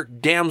more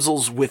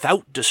damsels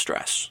without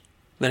distress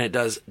than it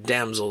does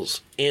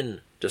damsels in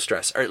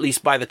distress. Or at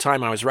least by the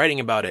time I was writing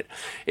about it,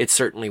 it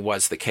certainly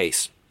was the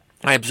case.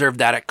 I observed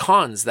that at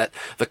cons, that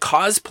the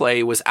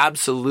cosplay was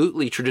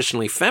absolutely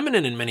traditionally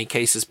feminine in many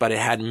cases, but it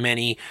had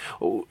many,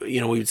 we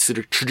would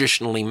consider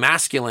traditionally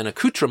masculine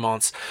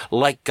accoutrements,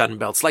 like gun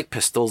belts, like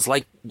pistols,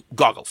 like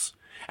goggles.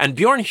 And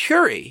Bjorn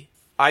Huri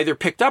either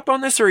picked up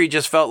on this or he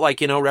just felt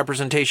like,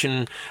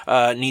 representation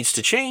needs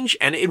to change.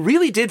 And it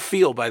really did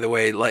feel, by the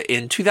way, like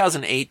in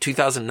 2008,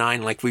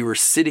 2009, like we were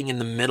sitting in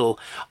the middle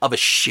of a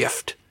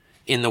shift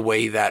in the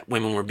way that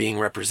women were being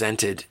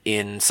represented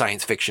in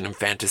science fiction and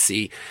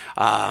fantasy.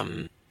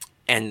 And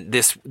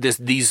these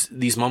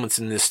moments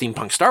in the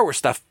steampunk Star Wars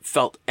stuff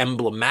felt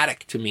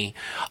emblematic to me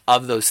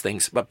of those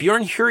things. But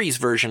Bjorn Huri's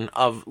version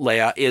of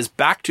Leia is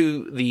back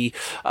to the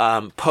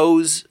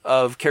pose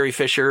of Carrie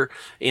Fisher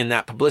in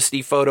that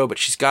publicity photo, but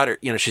she's got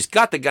she's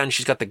got the gun,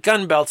 she's got the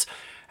gun belts,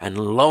 and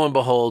lo and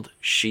behold,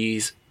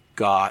 she's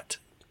got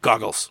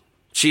goggles.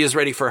 She is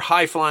ready for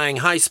high flying,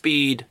 high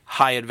speed,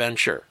 high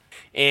adventure.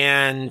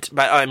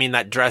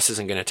 That dress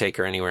isn't going to take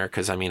her anywhere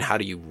because, how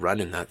do you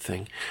run in that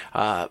thing?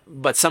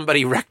 But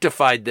somebody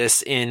rectified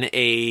this in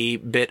a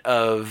bit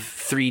of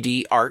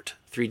 3D art,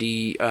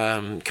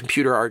 3D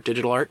computer art,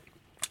 digital art.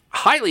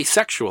 Highly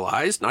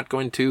sexualized, not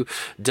going to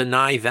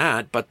deny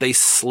that, but they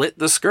slit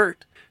the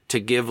skirt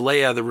to give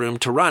Leia the room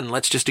to run.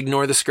 Let's just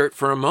ignore the skirt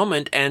for a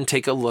moment and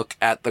take a look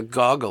at the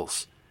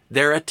goggles.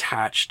 They're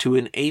attached to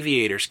an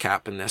aviator's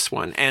cap in this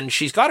one. And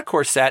she's got a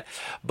corset,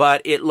 but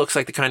it looks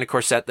like the kind of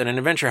corset that an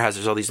adventure has.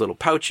 There's all these little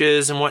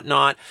pouches and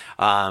whatnot.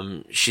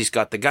 She's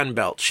got the gun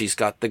belt. She's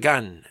got the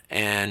gun.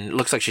 And it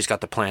looks like she's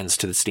got the plans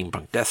to the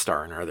steampunk Death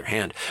Star in her other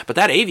hand. But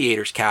that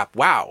aviator's cap,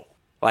 wow.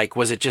 Like,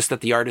 was it just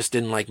that the artist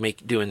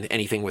didn't doing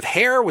anything with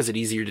hair? Was it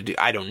easier to do?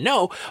 I don't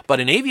know. But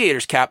an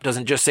aviator's cap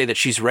doesn't just say that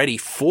she's ready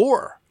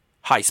for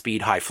high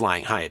speed, high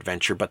flying, high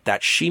adventure, but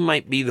that she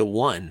might be the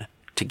one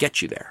to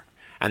get you there.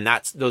 And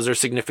those are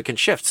significant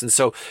shifts. And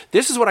so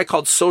this is what I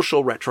called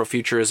social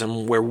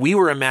retrofuturism, where we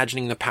were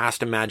imagining the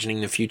past,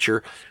 imagining the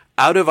future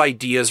out of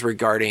ideas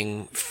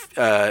regarding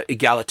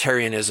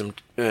egalitarianism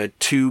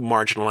to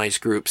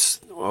marginalized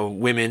groups,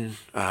 women,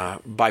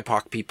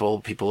 BIPOC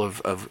people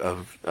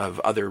of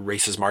other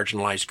races,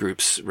 marginalized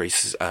groups,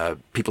 races,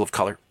 people of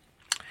color.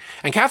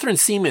 And Catherine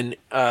Seaman,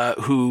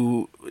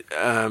 who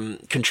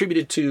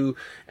contributed to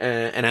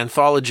an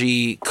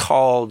anthology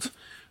called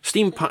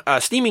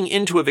Steaming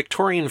into a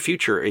Victorian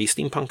Future, a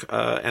steampunk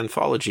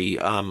anthology.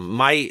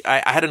 I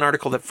had an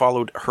article that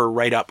followed her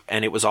right up,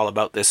 and it was all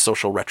about this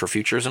social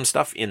retrofuturism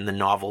stuff in the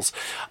novels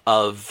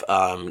of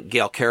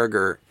Gail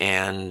Carriger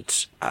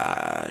and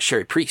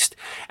Sherry Priest.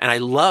 And I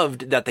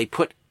loved that they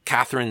put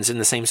Catherine's in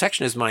the same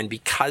section as mine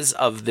because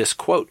of this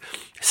quote.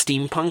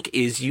 Steampunk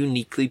is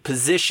uniquely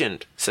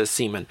positioned, says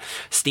Seaman.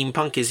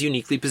 Steampunk is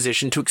uniquely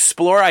positioned to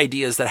explore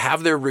ideas that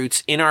have their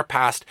roots in our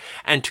past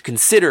and to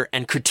consider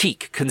and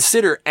critique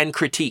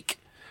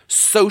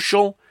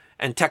social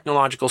and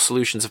technological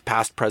solutions of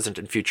past, present,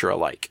 and future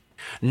alike.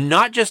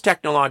 Not just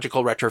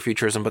technological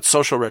retrofuturism, but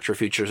social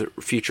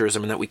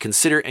retrofuturism, and that we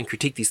consider and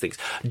critique these things.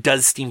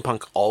 Does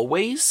steampunk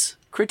always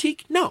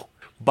critique? No.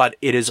 But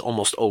it is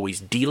almost always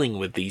dealing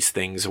with these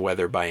things,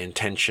 whether by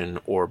intention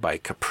or by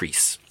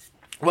caprice.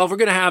 Well, if we're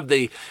going to have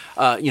the,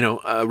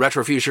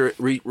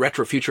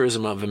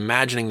 retrofuturism of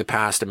imagining the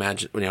past,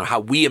 how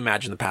we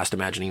imagine the past,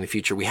 imagining the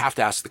future, we have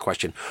to ask the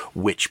question,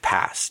 which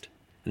past?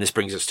 And this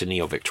brings us to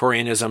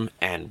Neo-Victorianism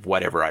and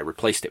whatever I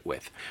replaced it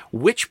with.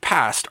 Which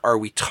past are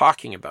we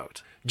talking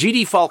about?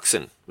 G.D.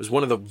 Falkson was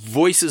one of the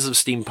voices of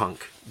steampunk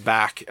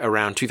back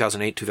around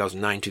 2008,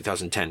 2009,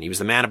 2010. He was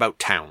the man about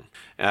town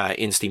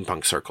in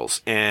steampunk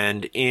circles.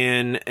 And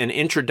in an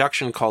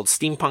introduction called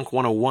Steampunk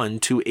 101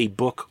 to a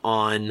book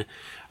on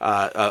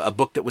a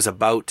book that was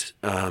about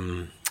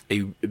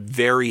a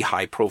very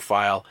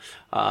high-profile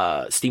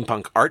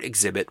steampunk art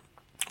exhibit,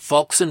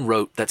 Falkson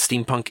wrote that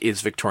steampunk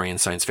is Victorian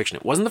science fiction.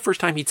 It wasn't the first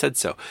time he'd said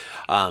so.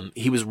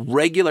 He was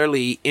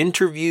regularly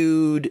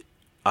interviewed,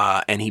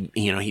 and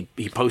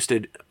he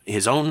posted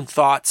his own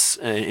thoughts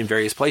in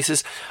various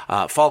places.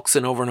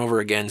 Falkson over and over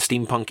again,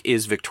 steampunk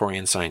is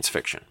Victorian science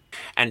fiction.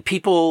 And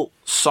people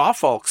saw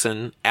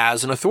Falkson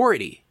as an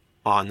authority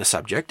on the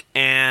subject,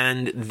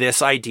 and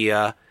this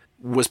idea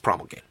was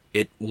promulgated.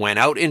 It went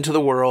out into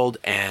the world,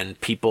 and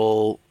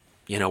people,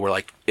 were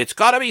like, it's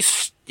got to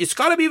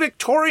be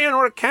Victorian,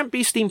 or it can't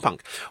be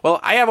steampunk. Well,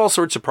 I have all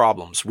sorts of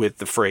problems with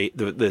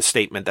the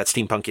statement that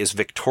steampunk is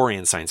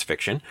Victorian science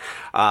fiction.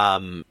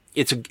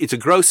 It's a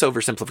gross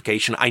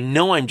oversimplification. I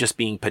know I'm just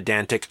being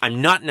pedantic.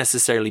 I'm not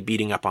necessarily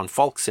beating up on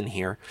Falkson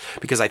here,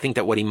 because I think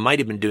that what he might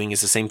have been doing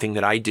is the same thing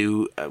that I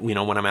do, when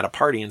I'm at a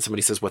party and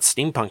somebody says, what's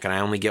steampunk? And I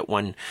only get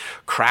one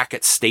crack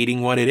at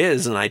stating what it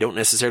is. And I don't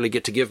necessarily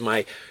get to give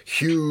my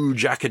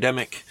huge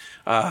academic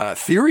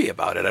theory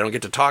about it. I don't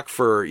get to talk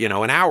for,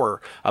 an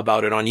hour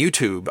about it on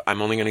YouTube.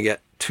 I'm only going to get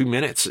 2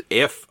 minutes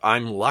if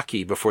I'm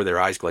lucky before their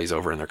eyes glaze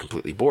over and they're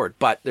completely bored.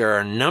 But there are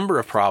a number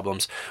of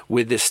problems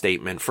with this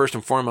statement. First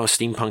and foremost,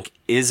 steampunk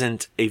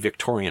isn't a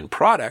Victorian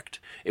product.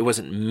 It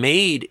wasn't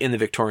made in the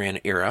Victorian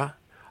era.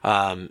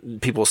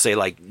 People say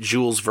like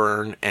Jules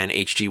Verne and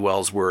H.G.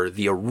 Wells were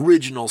the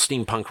original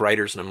steampunk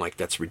writers. And I'm like,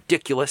 that's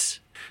ridiculous.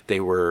 They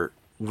were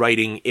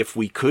writing, if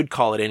we could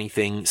call it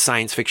anything,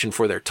 science fiction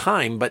for their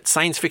time. But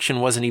science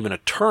fiction wasn't even a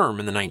term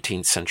in the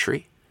 19th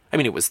century. I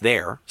mean, it was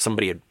there.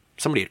 Somebody had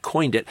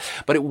coined it,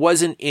 but it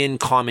wasn't in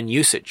common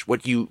usage.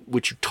 What you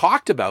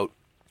talked about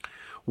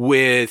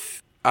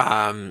with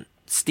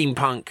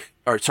steampunk,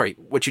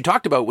 what you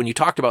talked about when you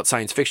talked about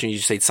science fiction, you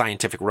just say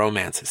scientific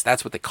romances.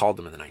 That's what they called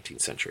them in the 19th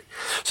century.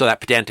 So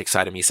that pedantic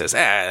side of me says,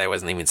 that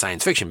wasn't even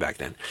science fiction back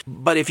then.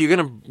 But if you're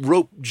going to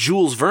rope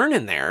Jules Verne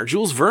in there,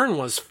 Jules Verne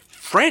was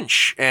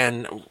French,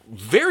 and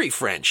very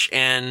French,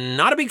 and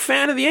not a big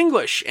fan of the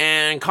English,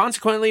 and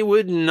consequently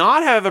would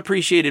not have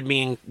appreciated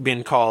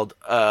being called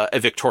a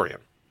Victorian.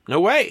 No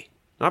way.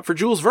 Not for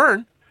Jules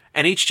Verne.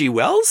 And H.G.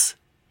 Wells?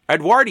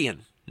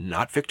 Edwardian.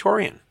 Not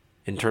Victorian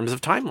in terms of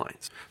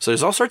timelines. So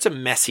there's all sorts of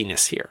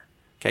messiness here.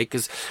 Okay?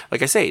 Because,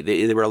 like I say,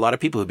 there were a lot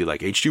of people who'd be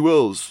like, H.G.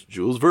 Wells,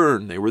 Jules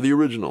Verne, they were the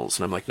originals.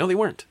 And I'm like, no, they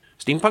weren't.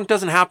 Steampunk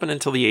doesn't happen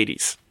until the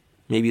 80s.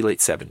 Maybe late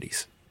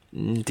 70s.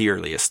 The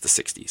earliest, the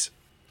 60s.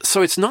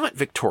 So it's not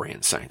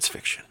Victorian science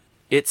fiction.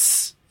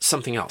 It's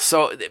something else.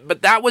 So,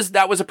 but that was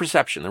a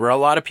perception. There were a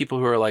lot of people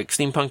who were like,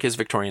 steampunk is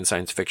Victorian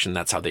science fiction.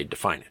 That's how they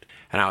define it.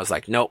 And I was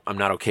like, nope, I'm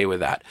not okay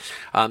with that.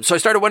 So I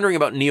started wondering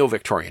about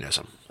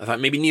neo-Victorianism. I thought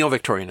maybe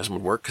neo-Victorianism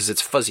would work because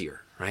it's fuzzier,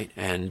 right?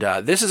 And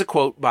this is a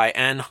quote by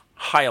Anne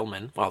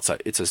Heilman. Well,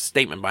 it's a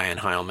statement by Anne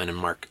Heilman and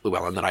Mark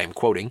Llewellyn that I am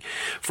quoting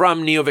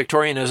from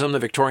Neo-Victorianism, the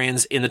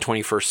Victorians in the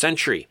 21st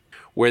century,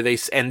 where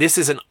and this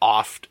is an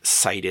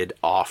oft-cited,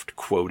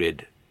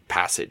 oft-quoted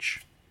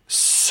passage.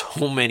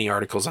 So many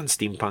articles on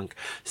steampunk,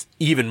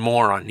 even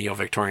more on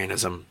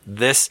neo-Victorianism.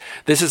 This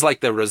is like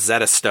the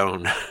Rosetta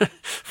Stone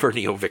for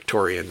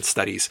neo-Victorian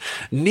studies.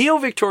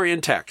 Neo-Victorian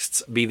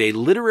texts, be they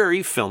literary,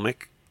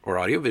 filmic, or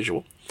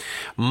audiovisual,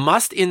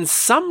 must in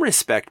some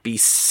respect be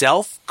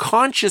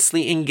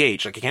self-consciously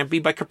engaged, like it can't be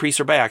by caprice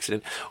or by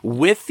accident,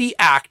 with the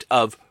act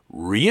of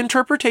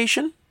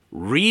reinterpretation,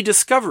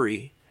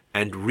 rediscovery,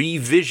 and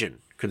revision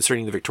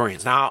concerning the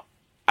Victorians. Now,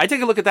 I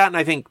take a look at that and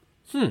I think,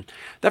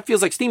 that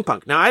feels like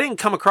steampunk. Now, I didn't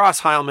come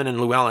across Heilman and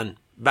Llewellyn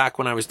back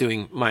when I was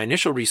doing my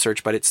initial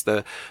research, but it's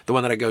the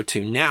one that I go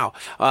to now.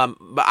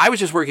 But I was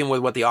just working with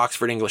what the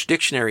Oxford English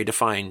Dictionary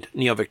defined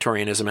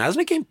neo-Victorianism as,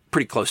 and it came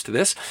pretty close to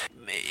this.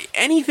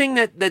 Anything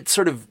that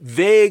sort of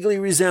vaguely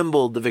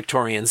resembled the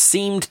Victorians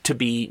seemed to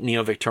be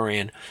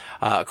neo-Victorian,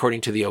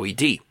 according to the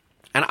OED.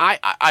 And I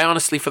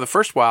honestly, for the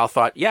first while,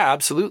 thought, yeah,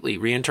 absolutely.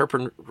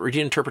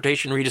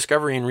 Reinterpretation,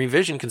 rediscovery, and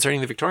revision concerning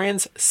the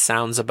Victorians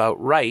sounds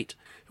about right.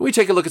 We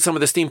take a look at some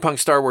of the steampunk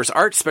Star Wars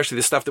art, especially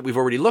the stuff that we've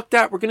already looked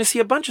at. We're going to see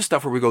a bunch of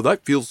stuff where we go,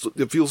 it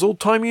feels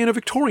old-timey in a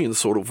Victorian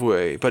sort of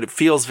way, but it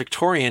feels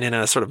Victorian in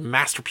a sort of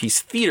masterpiece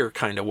theater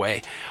kind of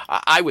way,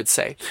 I would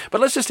say. But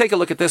let's just take a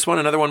look at this one,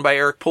 another one by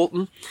Eric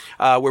Poulton,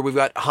 where we've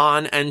got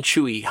Han and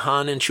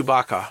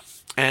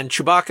Chewbacca. And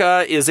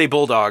Chewbacca is a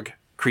bulldog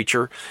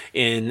creature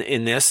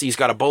in this. He's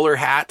got a bowler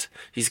hat.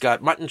 He's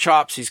got mutton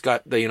chops. He's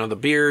got the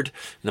beard,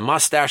 the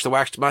mustache, the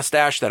waxed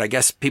mustache that I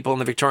guess people in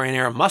the Victorian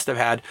era must have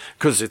had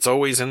because it's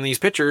always in these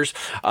pictures.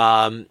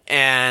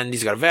 And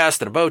he's got a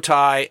vest and a bow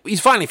tie. He's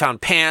finally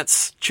found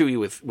pants, Chewie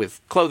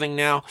with clothing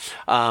now.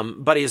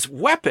 But his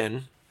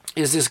weapon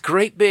is this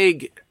great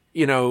big,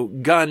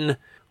 gun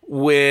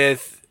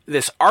with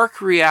this arc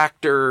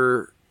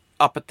reactor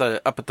up at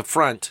the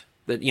front.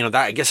 That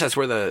I guess that's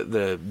where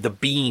the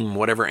beam,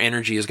 whatever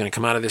energy is going to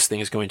come out of this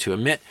thing, is going to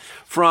emit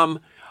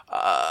from,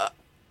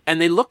 and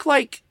they look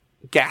like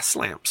gas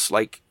lamps,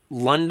 like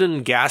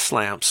London gas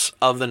lamps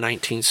of the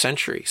 19th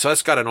century. So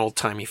that's got an old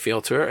timey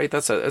feel to it, right?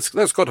 That's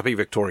got to be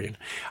Victorian.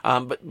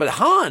 But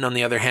Han, on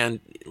the other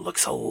hand,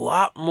 looks a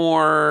lot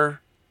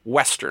more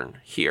Western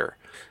here.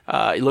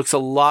 It looks a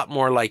lot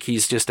more like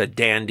he's just a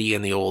dandy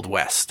in the Old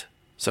West.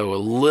 So a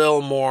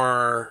little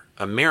more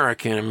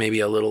American and maybe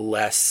a little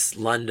less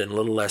London, a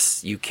little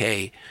less UK,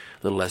 a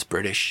little less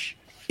British.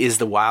 Is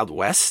the Wild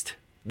West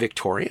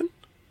Victorian?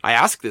 I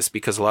ask this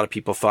because a lot of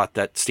people thought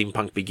that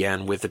steampunk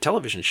began with the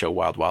television show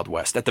Wild Wild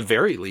West. At the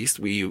very least,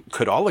 we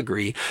could all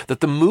agree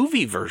that the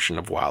movie version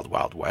of Wild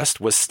Wild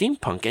West was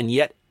steampunk, and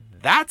yet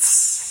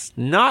that's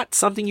Not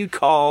something you'd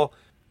call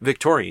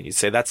Victorian. You'd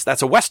say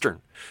that's a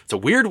Western. It's a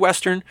weird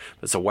Western,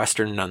 but it's a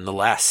Western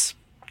nonetheless.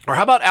 Or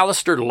how about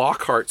Alistair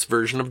Lockhart's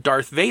version of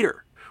Darth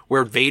Vader,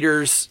 where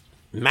Vader's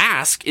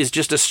mask is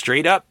just a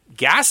straight up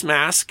gas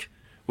mask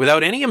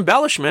without any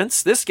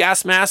embellishments. This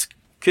gas mask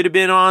could have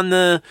been on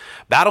the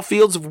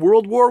battlefields of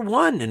World War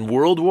I, and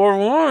World War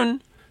I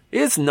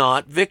is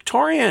not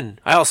Victorian.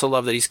 I also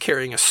love that he's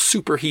carrying a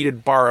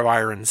superheated bar of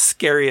iron,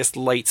 scariest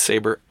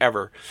lightsaber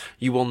ever.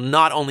 You will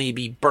not only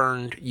be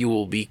burned, you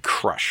will be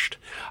crushed.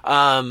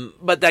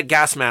 But that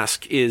gas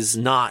mask is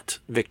not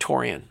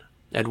Victorian,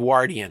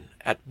 Edwardian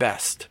at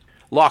best.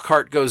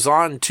 Lockhart goes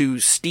on to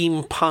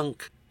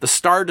steampunk the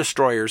Star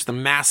Destroyers, the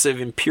massive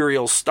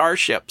Imperial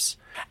starships,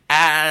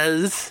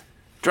 as,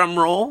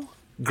 drumroll,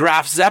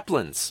 Graf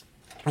Zeppelins.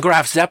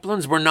 Graf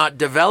Zeppelins were not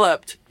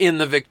developed in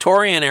the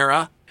Victorian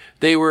era.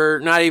 They were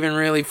not even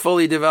really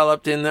fully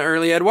developed in the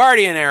early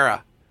Edwardian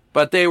era.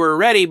 But they were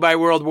ready by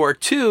World War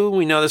II.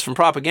 We know this from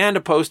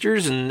propaganda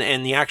posters and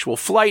the actual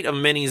flight of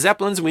many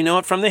Zeppelins. We know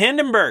it from the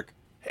Hindenburg.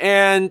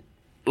 And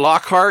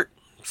Lockhart,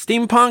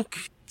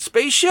 steampunk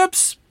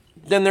spaceships,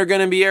 then they're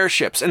going to be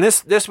airships. And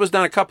this was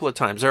done a couple of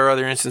times. There are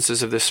other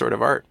instances of this sort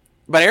of art.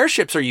 But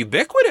airships are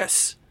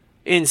ubiquitous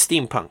in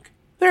steampunk.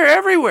 They're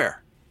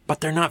everywhere. But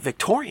they're not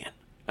Victorian.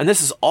 And this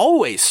has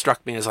always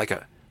struck me as like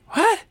a,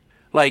 what?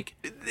 Like,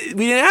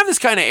 we didn't have this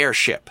kind of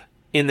airship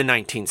in the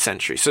 19th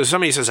century. So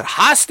somebody says it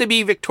has to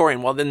be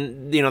Victorian. Well,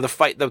 then, the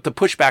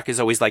pushback is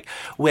always like,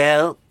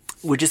 well,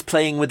 we're just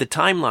playing with the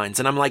timelines.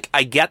 And I'm like,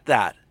 I get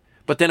that.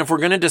 But then if we're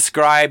going to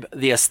describe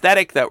the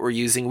aesthetic that we're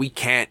using, we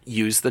can't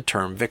use the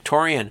term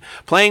Victorian.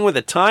 Playing with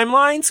the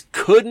timelines,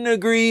 couldn't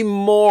agree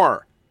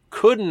more.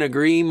 Couldn't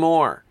agree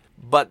more.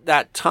 But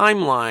that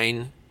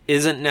timeline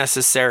isn't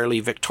necessarily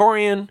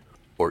Victorian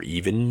or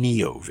even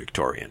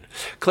neo-Victorian.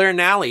 Claire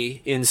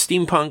Nally, in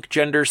Steampunk,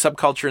 Gender,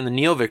 Subculture, and the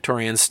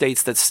Neo-Victorian,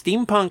 states that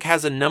steampunk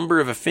has a number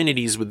of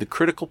affinities with the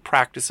critical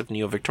practice of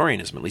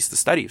neo-Victorianism, at least the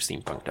study of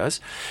steampunk does,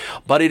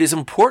 but it is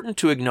important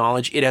to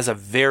acknowledge it has a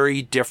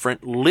very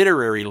different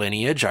literary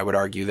lineage. I would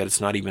argue that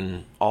it's not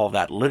even all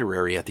that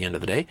literary at the end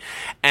of the day,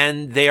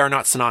 and they are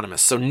not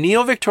synonymous. So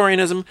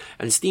neo-Victorianism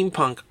and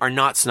steampunk are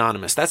not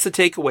synonymous. That's the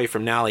takeaway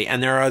from Nally,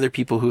 and there are other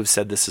people who have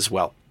said this as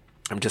well.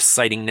 I'm just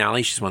citing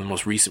Nally. She's one of the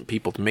most recent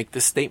people to make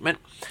this statement.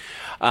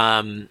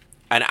 And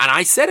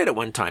I said it at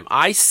one time.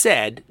 I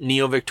said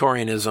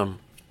neo-Victorianism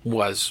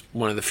was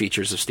one of the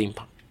features of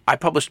steampunk. I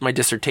published my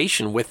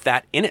dissertation with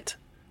that in it,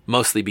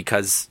 mostly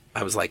because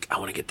I was like, I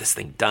want to get this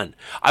thing done.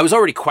 I was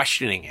already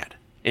questioning it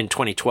in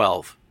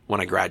 2012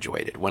 when I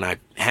graduated. When I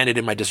handed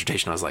in my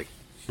dissertation, I was like,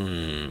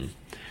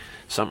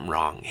 something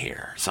wrong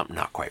here. Something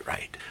not quite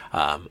right.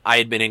 I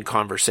had been in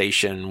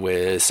conversation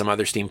with some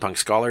other steampunk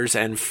scholars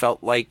and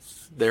felt like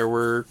there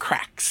were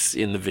cracks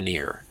in the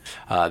veneer,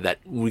 that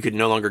we could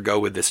no longer go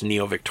with this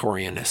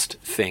neo-Victorianist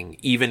thing.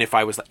 Even if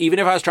I was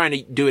trying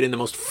to do it in the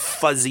most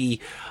fuzzy,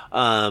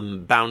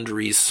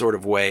 boundaries sort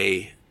of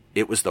way,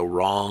 it was the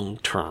wrong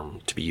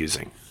term to be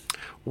using.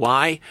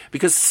 Why?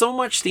 Because so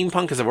much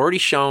steampunk, as I've already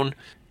shown,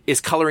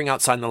 is coloring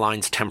outside the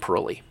lines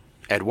temporally.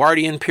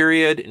 Edwardian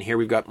period, and here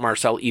we've got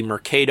Marcel E.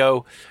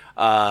 Mercado,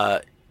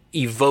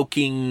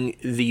 evoking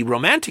the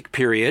Romantic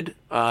period,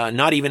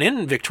 not even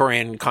in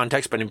Victorian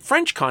context, but in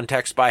French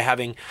context, by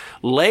having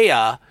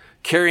Leia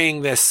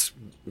carrying this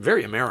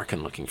very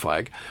American-looking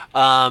flag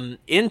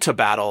into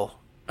battle.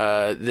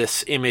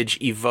 This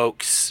image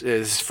evokes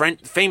his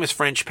famous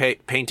French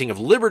painting of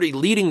Liberty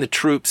leading the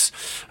troops,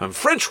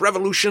 French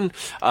Revolution,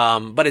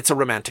 but it's a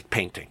Romantic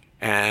painting.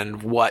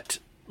 And what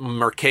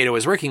Mercado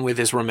is working with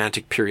is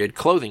Romantic period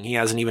clothing. He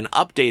hasn't even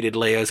updated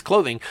Leia's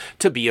clothing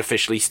to be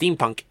officially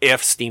steampunk,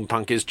 if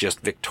steampunk is just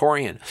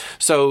Victorian.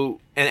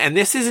 So, and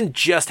this isn't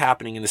just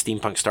happening in the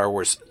steampunk Star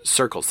Wars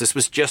circles. This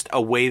was just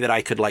a way that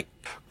I could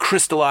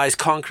crystallize,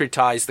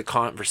 concretize the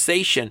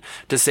conversation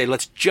to say,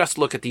 let's just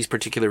look at these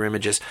particular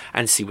images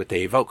and see what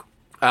they evoke.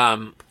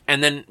 And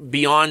then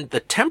beyond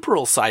the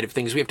temporal side of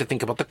things, we have to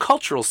think about the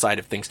cultural side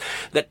of things.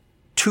 That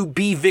to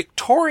be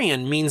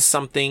Victorian means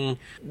something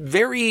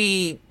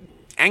very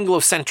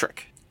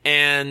Anglo-centric.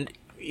 And,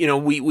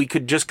 we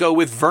could just go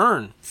with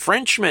Verne,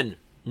 Frenchman,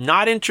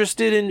 not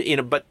interested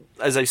in, but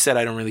as I said,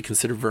 I don't really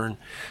consider Verne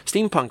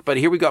steampunk. But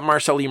here we got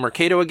Marcel E.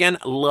 Mercado again.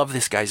 Love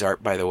this guy's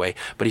art, by the way,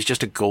 but he's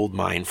just a gold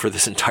mine for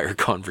this entire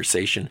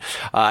conversation.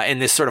 And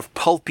this sort of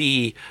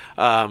pulpy,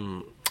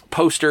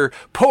 poster,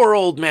 poor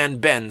old man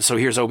Ben. So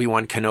here's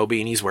Obi-Wan Kenobi,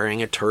 and he's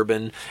wearing a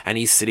turban, and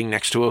he's sitting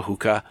next to a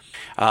hookah.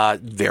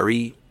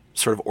 Very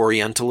sort of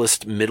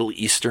Orientalist, Middle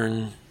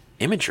Eastern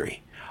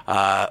imagery.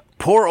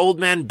 Poor old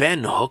man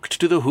Ben hooked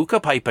to the hookah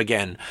pipe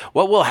again.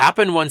 What will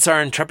happen once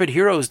our intrepid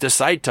heroes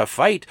decide to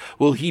fight?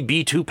 Will he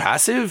be too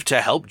passive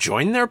to help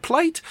join their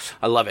plight?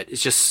 I love it.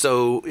 It's just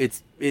so,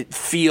 it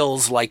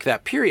feels like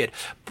that period.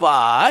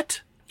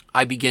 But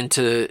I begin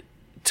to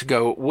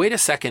go, wait a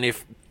second,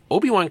 if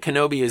Obi-Wan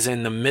Kenobi is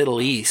in the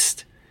Middle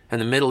East,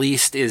 and the Middle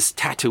East is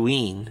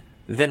Tatooine,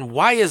 then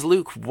why is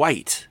Luke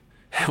white?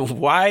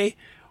 Why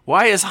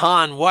is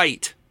Han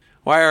white?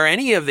 Why are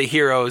any of the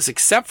heroes,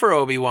 except for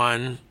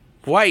Obi-Wan,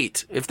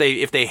 white. If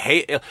they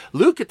hate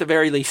Luke, at the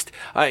very least,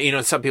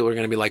 some people are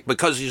going to be like,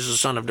 because he's the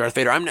son of Darth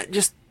Vader. I'm not.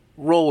 Just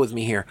roll with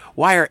me here.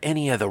 Why are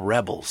any of the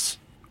rebels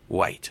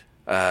white?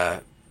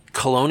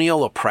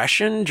 Colonial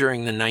oppression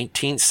during the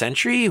 19th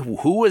century.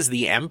 Who was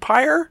the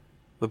Empire?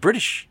 The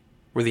British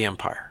were the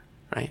Empire,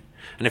 right?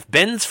 And if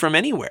Ben's from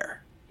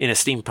anywhere in a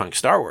steampunk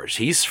Star Wars,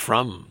 he's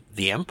from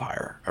the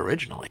Empire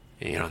originally,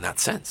 in that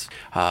sense.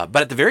 But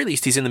at the very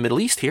least, he's in the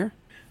Middle East here,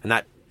 and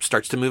that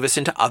starts to move us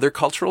into other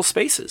cultural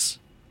spaces.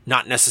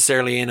 Not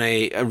necessarily in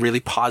a really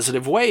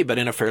positive way, but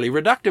in a fairly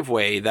reductive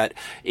way, that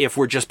if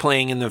we're just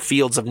playing in the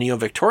fields of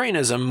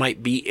neo-Victorianism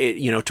might be,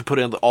 to put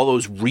in all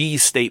those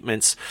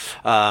restatements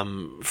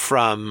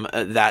from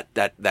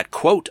that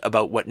quote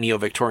about what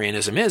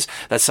neo-Victorianism is,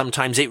 that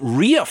sometimes it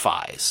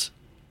reifies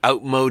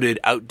outmoded,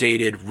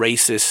 outdated,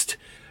 racist,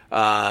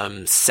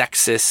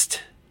 sexist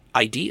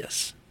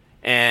ideas.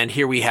 And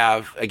here we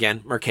have,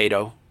 again,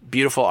 Mercado,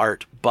 beautiful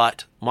art,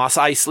 but Mos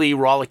Eisley,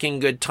 rollicking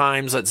good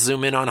times. Let's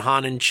zoom in on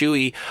Han and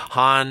Chewie.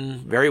 Han,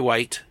 very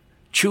white.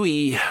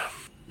 Chewie,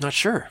 not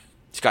sure.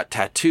 He's got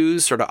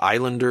tattoos, sort of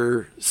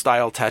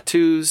Islander-style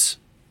tattoos.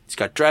 He's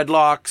got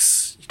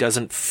dreadlocks. He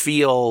doesn't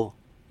feel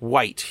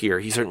white here.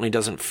 He certainly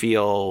doesn't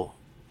feel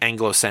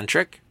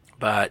Anglo-centric,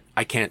 but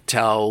I can't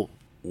tell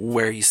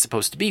where he's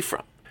supposed to be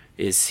from.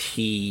 Is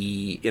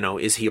he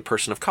a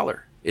person of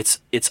color? It's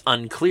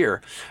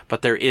unclear,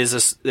 but there is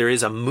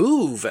a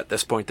move at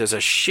this point. There's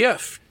a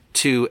shift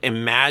to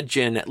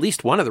imagine at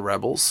least one of the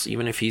rebels,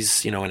 even if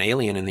he's an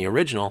alien in the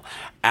original,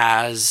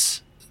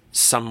 as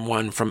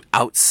someone from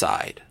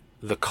outside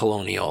the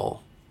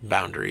colonial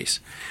boundaries.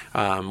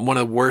 One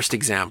of the worst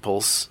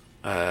examples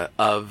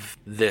of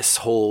this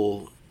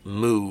whole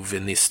move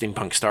in the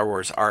steampunk Star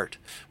Wars art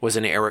was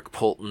in Eric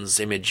Polton's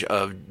image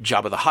of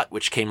Jabba the Hutt,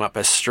 which came up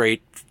as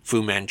straight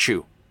Fu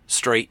Manchu,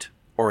 straight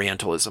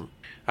Orientalism.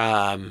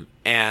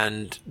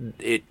 And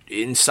it,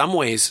 in some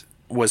ways,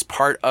 was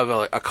part of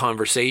a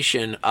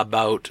conversation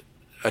about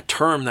a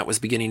term that was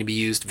beginning to be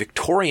used,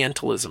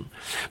 Victorientalism,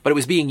 but it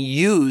was being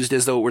used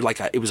as though it were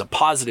it was a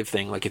positive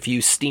thing. Like if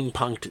you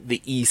steampunked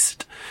the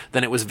East,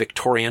 then it was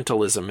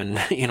Victorientalism. And,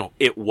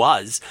 it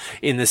was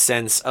in the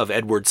sense of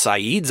Edward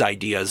Said's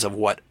ideas of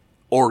what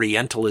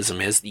Orientalism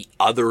is, the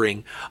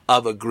othering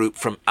of a group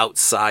from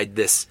outside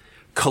this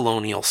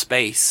colonial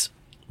space.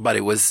 But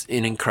it was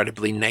an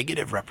incredibly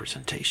negative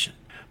representation.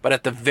 But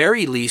at the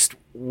very least,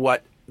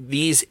 what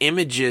these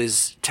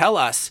images tell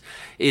us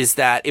is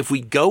that if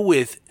we go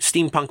with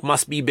steampunk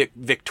must be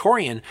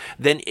Victorian,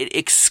 then it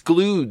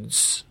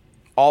excludes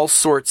all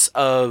sorts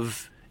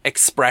of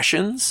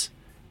expressions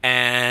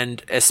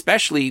and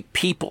especially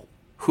people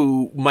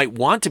who might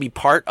want to be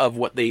part of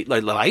what they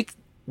like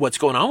what's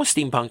going on with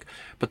steampunk,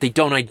 but they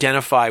don't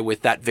identify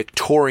with that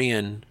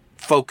Victorian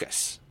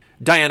focus.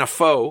 Diana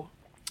Foe,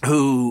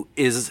 who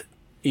is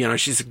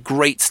she's a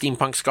great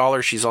steampunk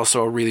scholar. She's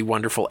also a really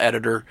wonderful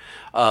editor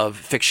of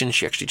fiction.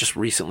 She actually just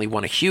recently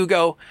won a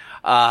Hugo,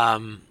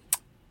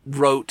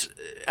 wrote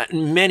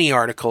many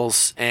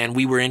articles, and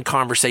we were in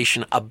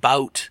conversation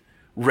about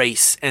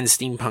race and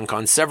steampunk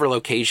on several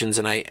occasions.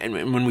 And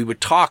when we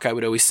would talk, I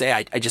would always say,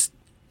 I just,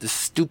 the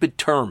stupid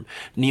term,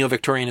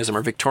 neo-Victorianism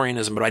or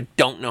Victorianism, but I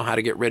don't know how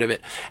to get rid of it.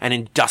 An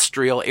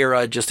industrial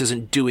era just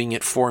isn't doing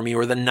it for me,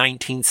 or the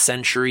 19th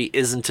century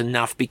isn't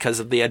enough because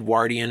of the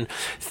Edwardian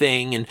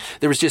thing. And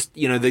there was just,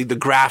 the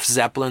Graf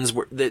Zeppelins.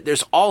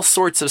 There's all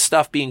sorts of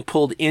stuff being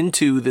pulled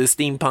into the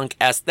steampunk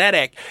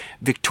aesthetic.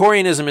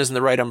 Victorianism isn't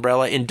the right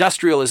umbrella.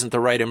 Industrial isn't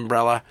the right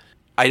umbrella.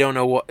 I don't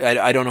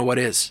know what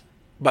is.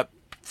 But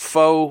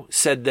Foe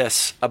said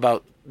this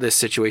about this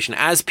situation.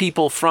 As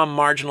people from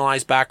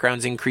marginalized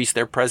backgrounds increase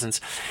their presence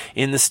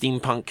in the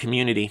steampunk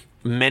community,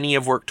 many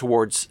have worked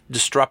towards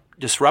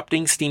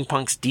disrupting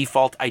steampunk's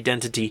default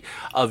identity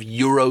of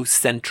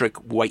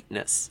Eurocentric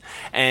whiteness.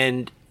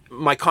 And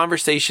my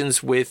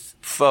conversations with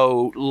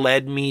Foe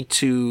led me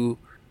to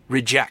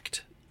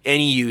reject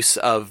any use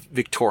of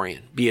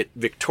Victorian, be it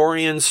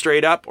Victorian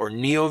straight up or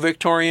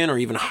neo-Victorian or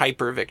even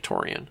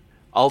hyper-Victorian.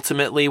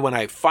 Ultimately, when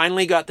I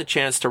finally got the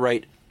chance to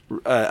write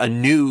a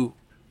new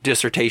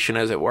dissertation,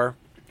 as it were,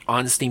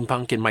 on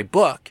steampunk in my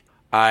book,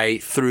 I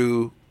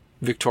threw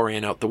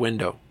Victorian out the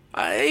window.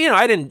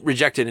 I didn't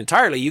reject it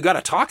entirely. You got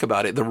to talk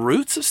about it. The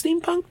roots of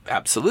steampunk,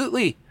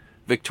 absolutely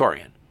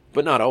Victorian,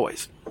 but not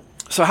always.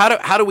 So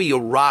how do we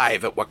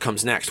arrive at what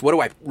comes next? What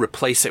do I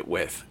replace it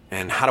with?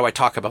 And how do I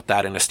talk about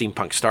that in a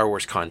steampunk Star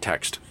Wars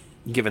context,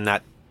 given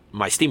that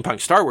my steampunk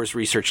Star Wars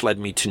research led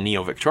me to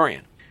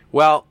neo-Victorian?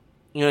 Well,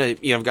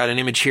 I've got an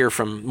image here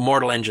from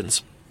Mortal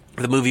Engines,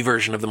 the movie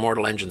version of the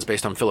Mortal Engines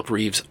based on Philip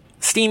Reeves'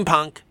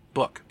 steampunk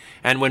book.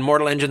 And when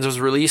Mortal Engines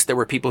was released, there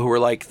were people who were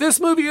like, this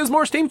movie is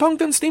more steampunk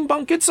than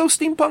steampunk. It's so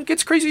steampunk.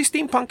 It's crazy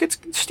steampunk. It's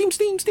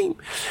steam.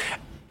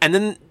 And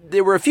then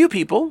there were a few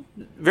people,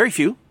 very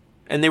few,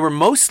 and they were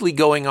mostly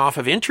going off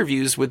of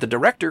interviews with the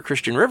director,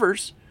 Christian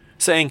Rivers,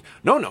 saying,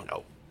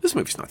 no, this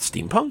movie's not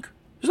steampunk.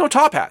 There's no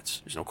top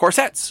hats. There's no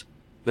corsets.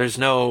 There's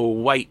no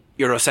white,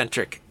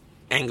 Eurocentric,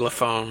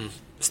 Anglophone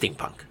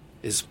steampunk,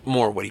 is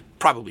more what he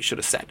probably should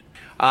have said.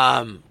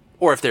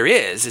 Or if there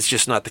is, it's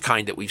just not the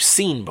kind that we've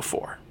seen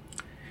before.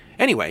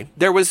 Anyway,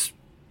 there was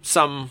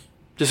some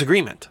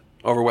disagreement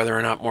over whether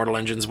or not Mortal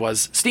Engines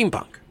was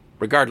steampunk,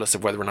 regardless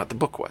of whether or not the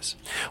book was.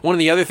 One of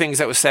the other things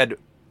that was said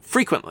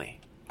frequently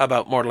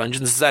about Mortal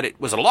Engines is that it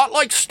was a lot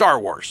like Star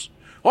Wars.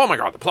 Oh my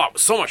God, the plot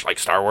was so much like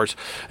Star Wars.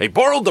 They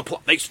borrowed the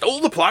plot. They stole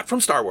the plot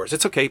from Star Wars.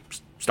 It's okay.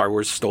 Star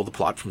Wars stole the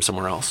plot from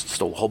somewhere else.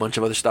 Stole a whole bunch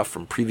of other stuff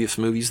from previous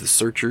movies. The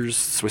Searchers,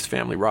 Swiss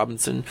Family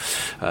Robinson.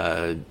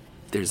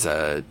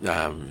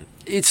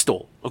 It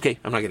stole. Okay,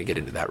 I'm not going to get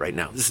into that right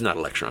now. This is not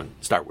a lecture on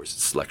Star Wars.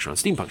 It's a lecture on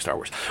steampunk Star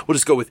Wars. We'll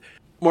just go with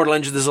Mortal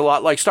Engines is a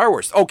lot like Star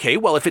Wars. Okay,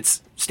 well, if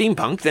it's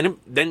steampunk,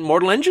 then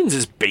Mortal Engines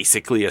is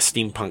basically a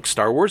steampunk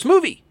Star Wars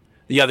movie.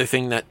 The other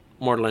thing that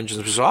Mortal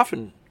Engines was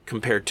often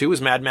compared to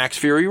is Mad Max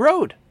Fury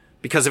Road,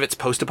 because of its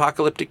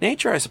post-apocalyptic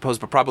nature, I suppose,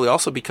 but probably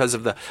also because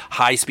of the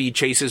high-speed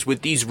chases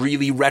with these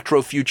really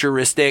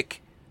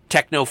retro-futuristic,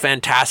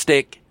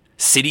 techno-fantastic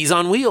cities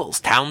on wheels,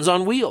 towns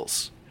on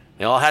wheels.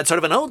 They all had sort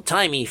of an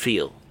old-timey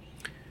feel.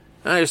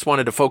 I just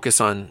wanted to focus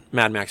on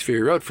Mad Max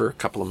Fury Road for a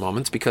couple of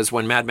moments, because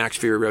when Mad Max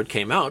Fury Road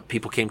came out,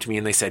 people came to me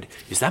and they said,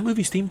 "Is that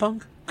movie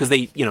steampunk?" Because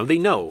they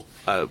know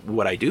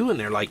what I do, and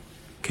they're like,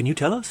 "Can you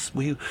tell us?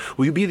 Will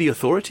you be the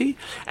authority?"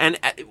 And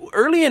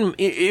early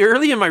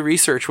in my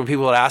research, when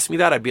people would ask me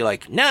that, I'd be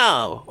like,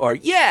 "No," or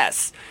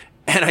 "Yes."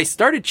 And I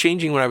started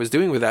changing what I was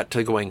doing with that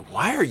to going,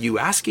 "Why are you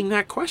asking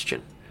that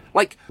question?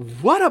 Like,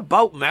 what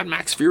about Mad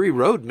Max Fury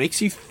Road makes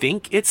you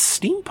think it's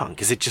steampunk?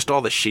 Is it just all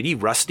the shitty,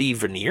 rusty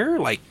veneer?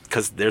 Like,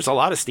 because there's a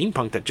lot of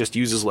steampunk that just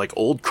uses, like,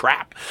 old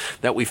crap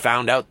that we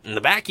found out in the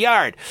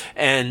backyard,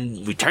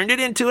 and we turned it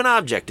into an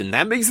object, and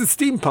that makes it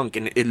steampunk,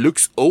 and it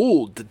looks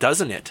old,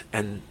 doesn't it?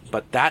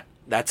 But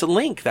that's a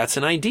link. That's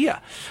an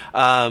idea.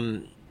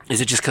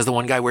 Is it just because the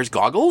one guy wears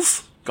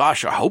goggles?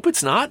 Gosh, I hope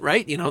it's not,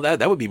 right?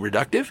 That would be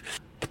reductive.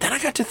 But then I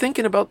got to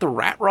thinking about the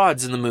rat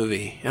rods in the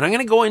movie. And I'm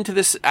going to go into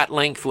this at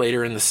length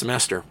later in the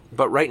semester.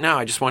 But right now,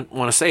 I just want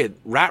to say it.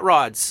 Rat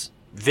rods,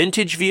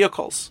 vintage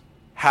vehicles,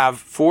 have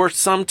for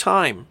some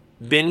time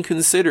been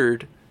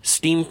considered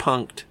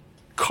steampunked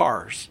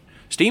cars.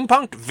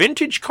 Steampunked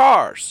vintage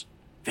cars.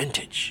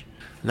 Vintage.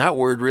 And that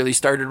word really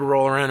started to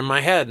roll around in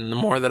my head. And the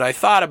more that I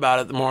thought about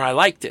it, the more I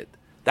liked it.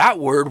 That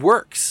word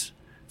works.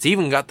 It's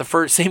even got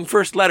the same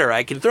first letter.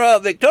 I can throw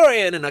out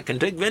Victorian and I can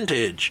take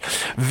vintage.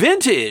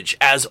 Vintage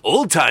as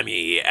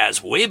old-timey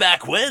as way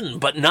back when,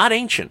 but not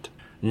ancient.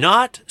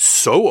 Not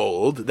so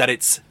old that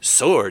it's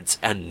swords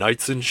and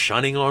knights in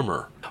shining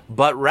armor,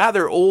 but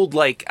rather old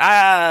like,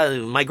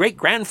 my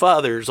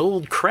great-grandfather's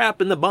old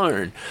crap in the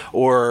barn.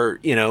 Or,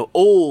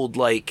 old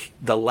like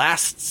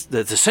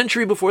the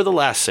century before the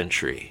last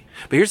century.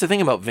 But here's the thing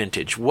about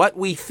vintage. What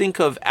we think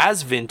of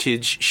as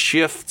vintage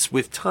shifts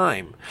with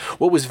time.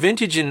 What was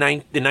vintage in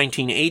the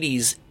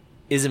 1980s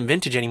isn't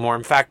vintage anymore.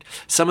 In fact,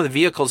 some of the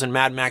vehicles in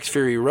Mad Max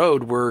Fury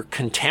Road were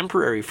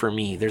contemporary for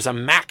me. There's a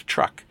Mack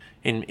truck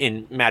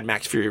in Mad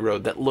Max Fury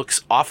Road that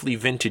looks awfully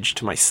vintage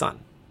to my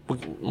son.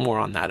 More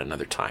on that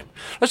another time.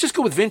 Let's just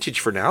go with vintage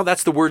for now.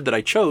 That's the word that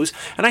I chose.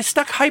 And I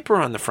stuck hyper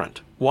on the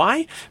front.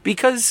 Why?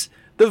 Because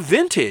the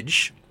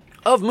vintage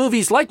of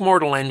movies like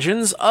Mortal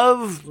Engines,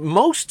 of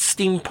most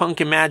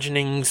steampunk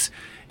imaginings,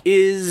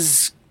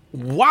 is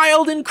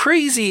wild and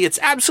crazy. It's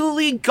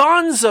absolutely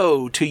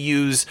gonzo, to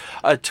use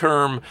a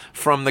term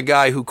from the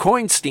guy who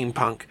coined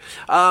steampunk.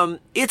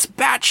 It's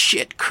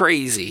batshit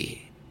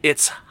crazy.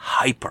 It's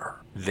hyper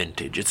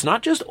vintage. It's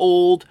not just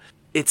old.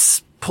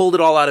 It's pulled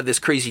it all out of this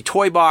crazy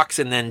toy box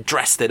and then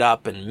dressed it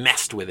up and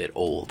messed with it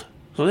old.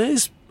 So it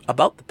is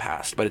about the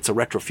past, but it's a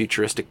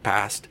retrofuturistic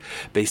past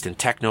based in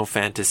techno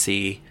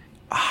fantasy,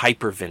 a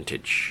hyper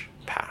vintage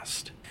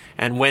past.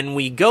 And when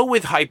we go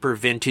with hyper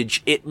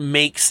vintage, it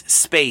makes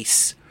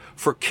space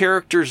for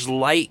characters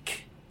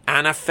like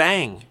Anna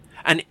Fang,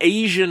 an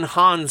Asian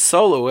Han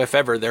Solo, if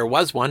ever there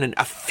was one, and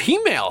a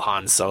female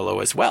Han Solo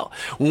as well.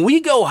 When we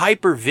go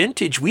hyper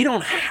vintage, we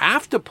don't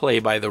have to play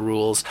by the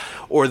rules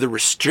or the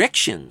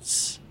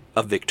restrictions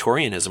of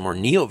Victorianism or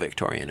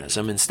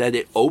neo-Victorianism. Instead,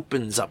 it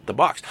opens up the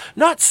box.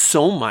 Not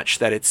so much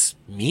that it's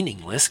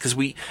meaningless, because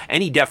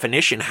any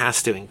definition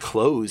has to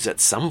enclose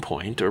at some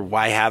point, or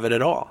why have it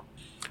at all?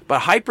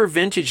 But hyper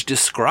vintage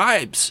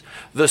describes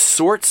the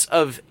sorts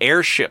of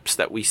airships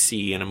that we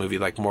see in a movie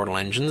like Mortal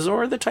Engines,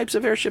 or the types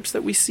of airships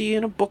that we see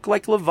in a book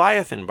like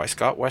Leviathan by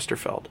Scott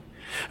Westerfeld.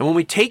 And when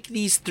we take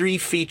these three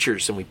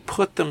features and we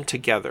put them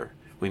together,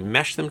 we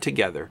mesh them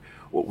together,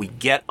 what we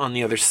get on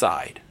the other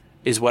side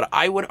is what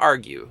I would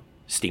argue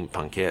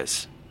steampunk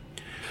is.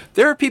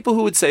 There are people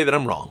who would say that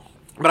I'm wrong,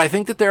 but I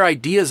think that their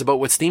ideas about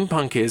what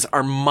steampunk is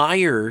are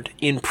mired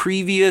in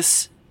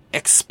previous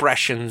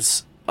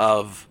expressions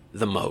of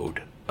the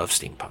mode of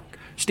steampunk.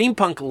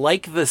 Steampunk,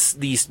 like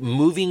these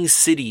moving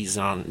cities,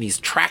 on these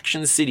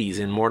traction cities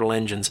in Mortal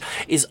Engines,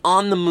 is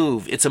on the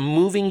move. It's a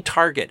moving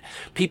target.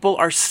 People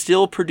are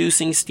still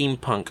producing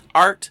steampunk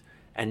art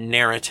and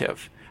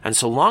narrative. And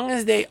so long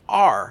as they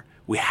are,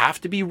 we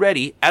have to be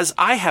ready, as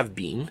I have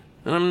been.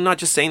 And I'm not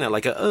just saying that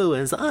like,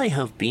 as I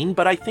have been,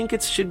 but I think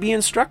it should be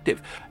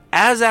instructive.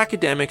 As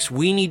academics,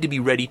 we need to be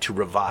ready to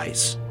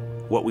revise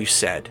what we've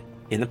said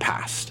in the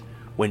past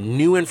when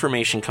new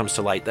information comes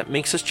to light that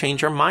makes us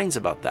change our minds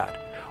about that.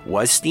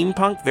 Was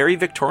steampunk very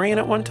Victorian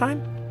at one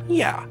time?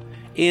 Yeah.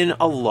 In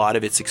a lot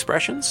of its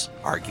expressions,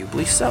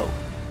 arguably so.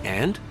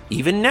 And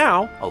even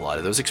now, a lot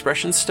of those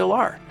expressions still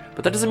are.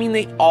 But that doesn't mean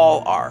they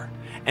all are.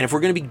 And if we're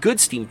going to be good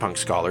steampunk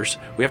scholars,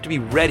 we have to be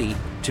ready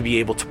to be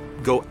able to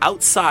go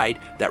outside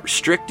that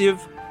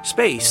restrictive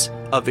space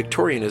of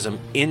Victorianism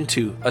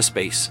into a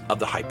space of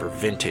the hyper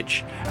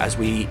vintage, as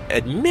we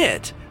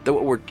admit that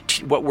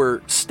what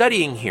we're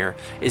studying here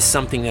is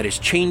something that is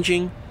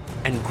changing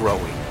and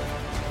growing.